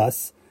definitely a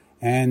plus.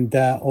 And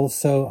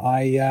also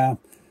I've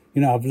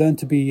learned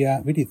to be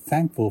really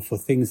thankful for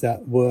things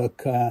that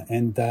work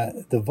and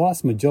the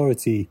vast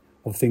majority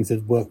of things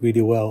that work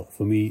really well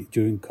for me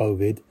during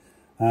COVID.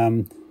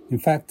 In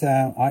fact,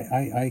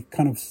 I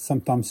kind of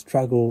sometimes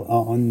struggle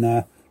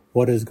on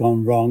what has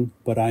gone wrong,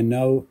 but I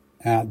know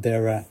out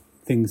there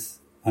things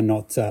are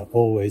not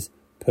always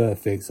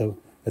perfect. So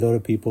a lot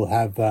of people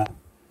have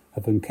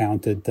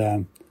encountered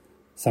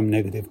some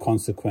negative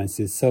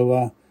consequences.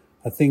 So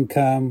I think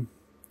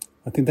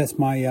that's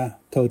my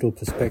total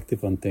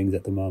perspective on things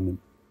at the moment.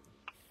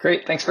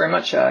 Great. Thanks very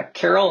much,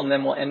 Carol, and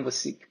then we'll end with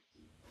Seek.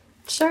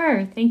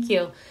 Sure. Thank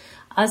you.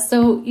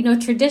 So,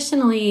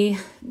 traditionally,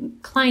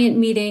 client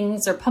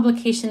meetings or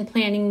publication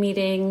planning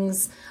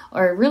meetings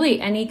or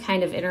really any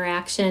kind of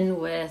interaction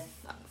with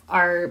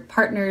our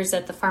partners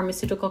at the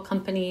pharmaceutical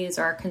companies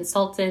or our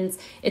consultants,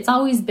 it's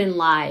always been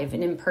live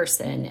and in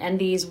person. And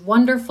these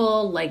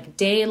wonderful,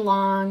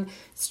 day-long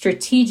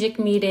strategic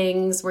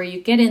meetings where you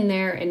get in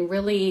there and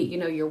really,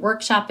 you're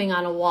workshopping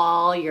on a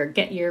wall,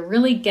 you're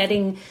really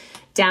getting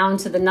down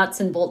to the nuts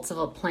and bolts of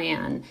a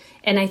plan.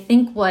 And I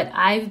think what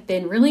I've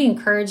been really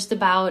encouraged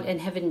about and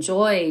have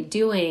enjoyed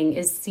doing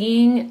is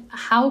seeing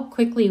how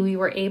quickly we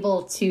were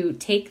able to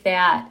take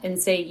that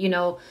and say,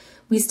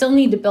 we still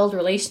need to build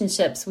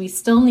relationships. We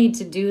still need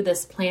to do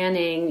this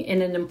planning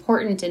in an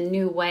important and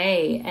new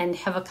way and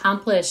have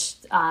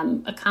accomplished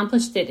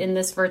it in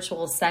this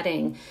virtual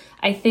setting.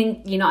 I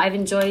think, I've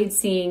enjoyed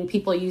seeing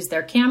people use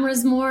their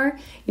cameras more.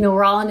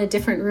 We're all in a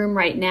different room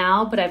right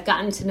now, but I've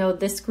gotten to know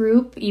this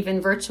group even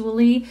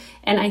virtually.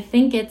 And I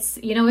think it's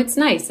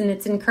nice and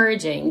it's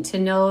encouraging to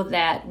know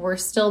that we're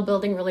still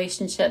building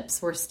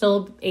relationships. We're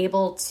still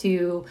able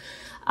to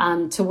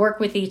work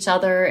with each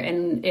other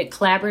and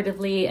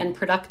collaboratively and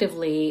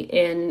productively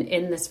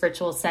in this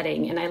virtual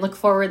setting. And I look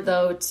forward,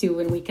 though, to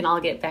when we can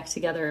all get back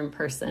together in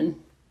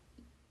person.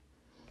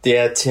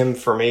 Yeah, Tim,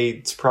 for me,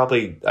 it's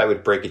probably, I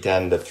would break it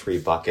down into 3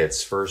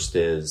 buckets. First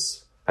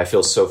is I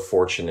feel so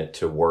fortunate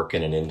to work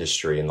in an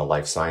industry, in the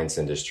life science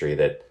industry,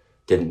 that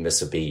didn't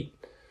miss a beat.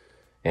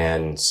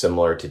 And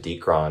similar to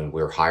Dikron,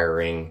 we're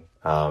hiring.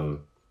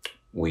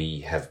 We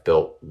have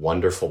built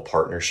wonderful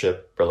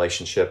partnership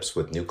relationships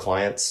with new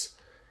clients.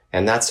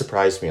 And that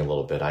surprised me a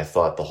little bit. I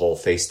thought the whole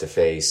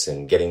face-to-face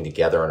and getting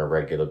together on a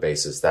regular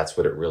basis, that's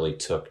what it really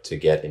took to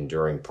get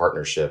enduring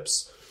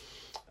partnerships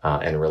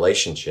and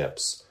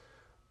relationships.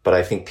 But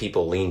I think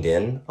people leaned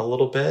in a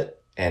little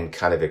bit and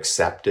kind of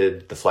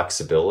accepted the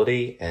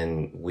flexibility.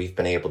 And we've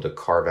been able to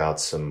carve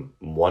out some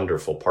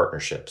wonderful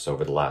partnerships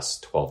over the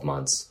last 12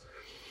 months.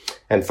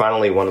 And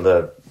finally, one of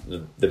the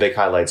big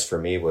highlights for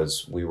me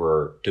was we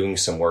were doing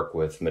some work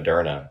with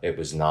Moderna. It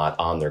was not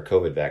on their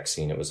COVID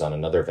vaccine. It was on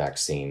another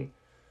vaccine.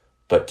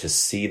 But to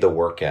see the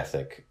work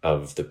ethic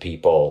of the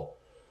people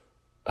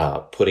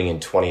putting in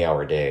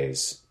 20-hour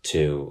days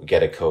to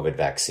get a COVID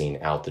vaccine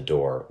out the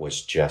door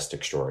was just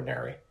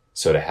extraordinary.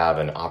 So to have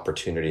an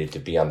opportunity to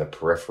be on the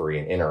periphery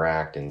and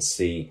interact and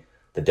see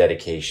the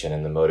dedication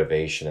and the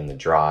motivation and the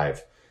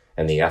drive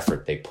and the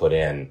effort they put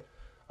in,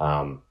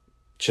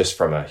 just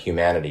from a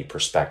humanity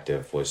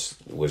perspective, was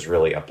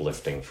really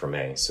uplifting for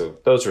me. So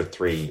those are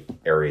 3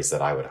 areas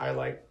that I would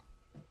highlight.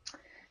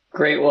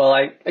 Great. Well,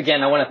 I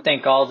want to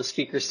thank all the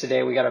speakers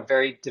today. We got a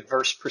very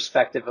diverse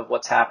perspective of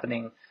what's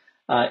happening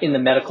in the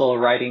medical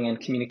writing and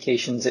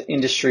communications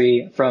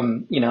industry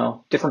from,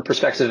 different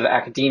perspectives of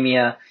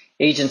academia,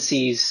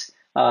 agencies,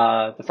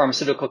 the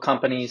pharmaceutical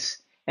companies,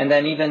 and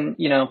then even,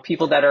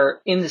 people that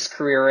are in this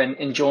career and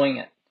enjoying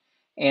it.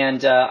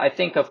 And I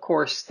think, of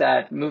course,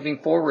 that moving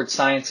forward,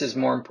 science is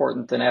more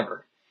important than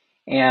ever.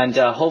 And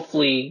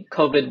hopefully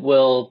COVID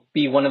will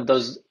be one of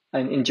those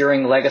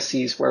enduring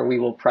legacies where we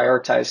will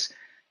prioritize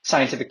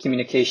scientific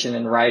communication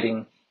and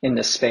writing in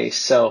this space.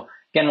 So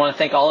again, I want to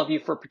thank all of you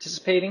for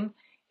participating,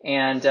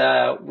 and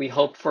we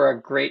hope for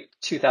a great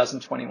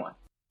 2021.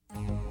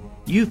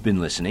 You've been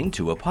listening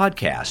to a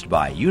podcast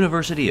by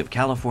University of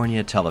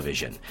California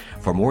Television.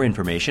 For more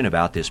information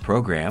about this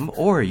program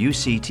or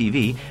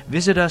UCTV,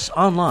 visit us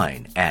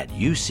online at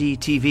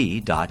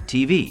uctv.tv.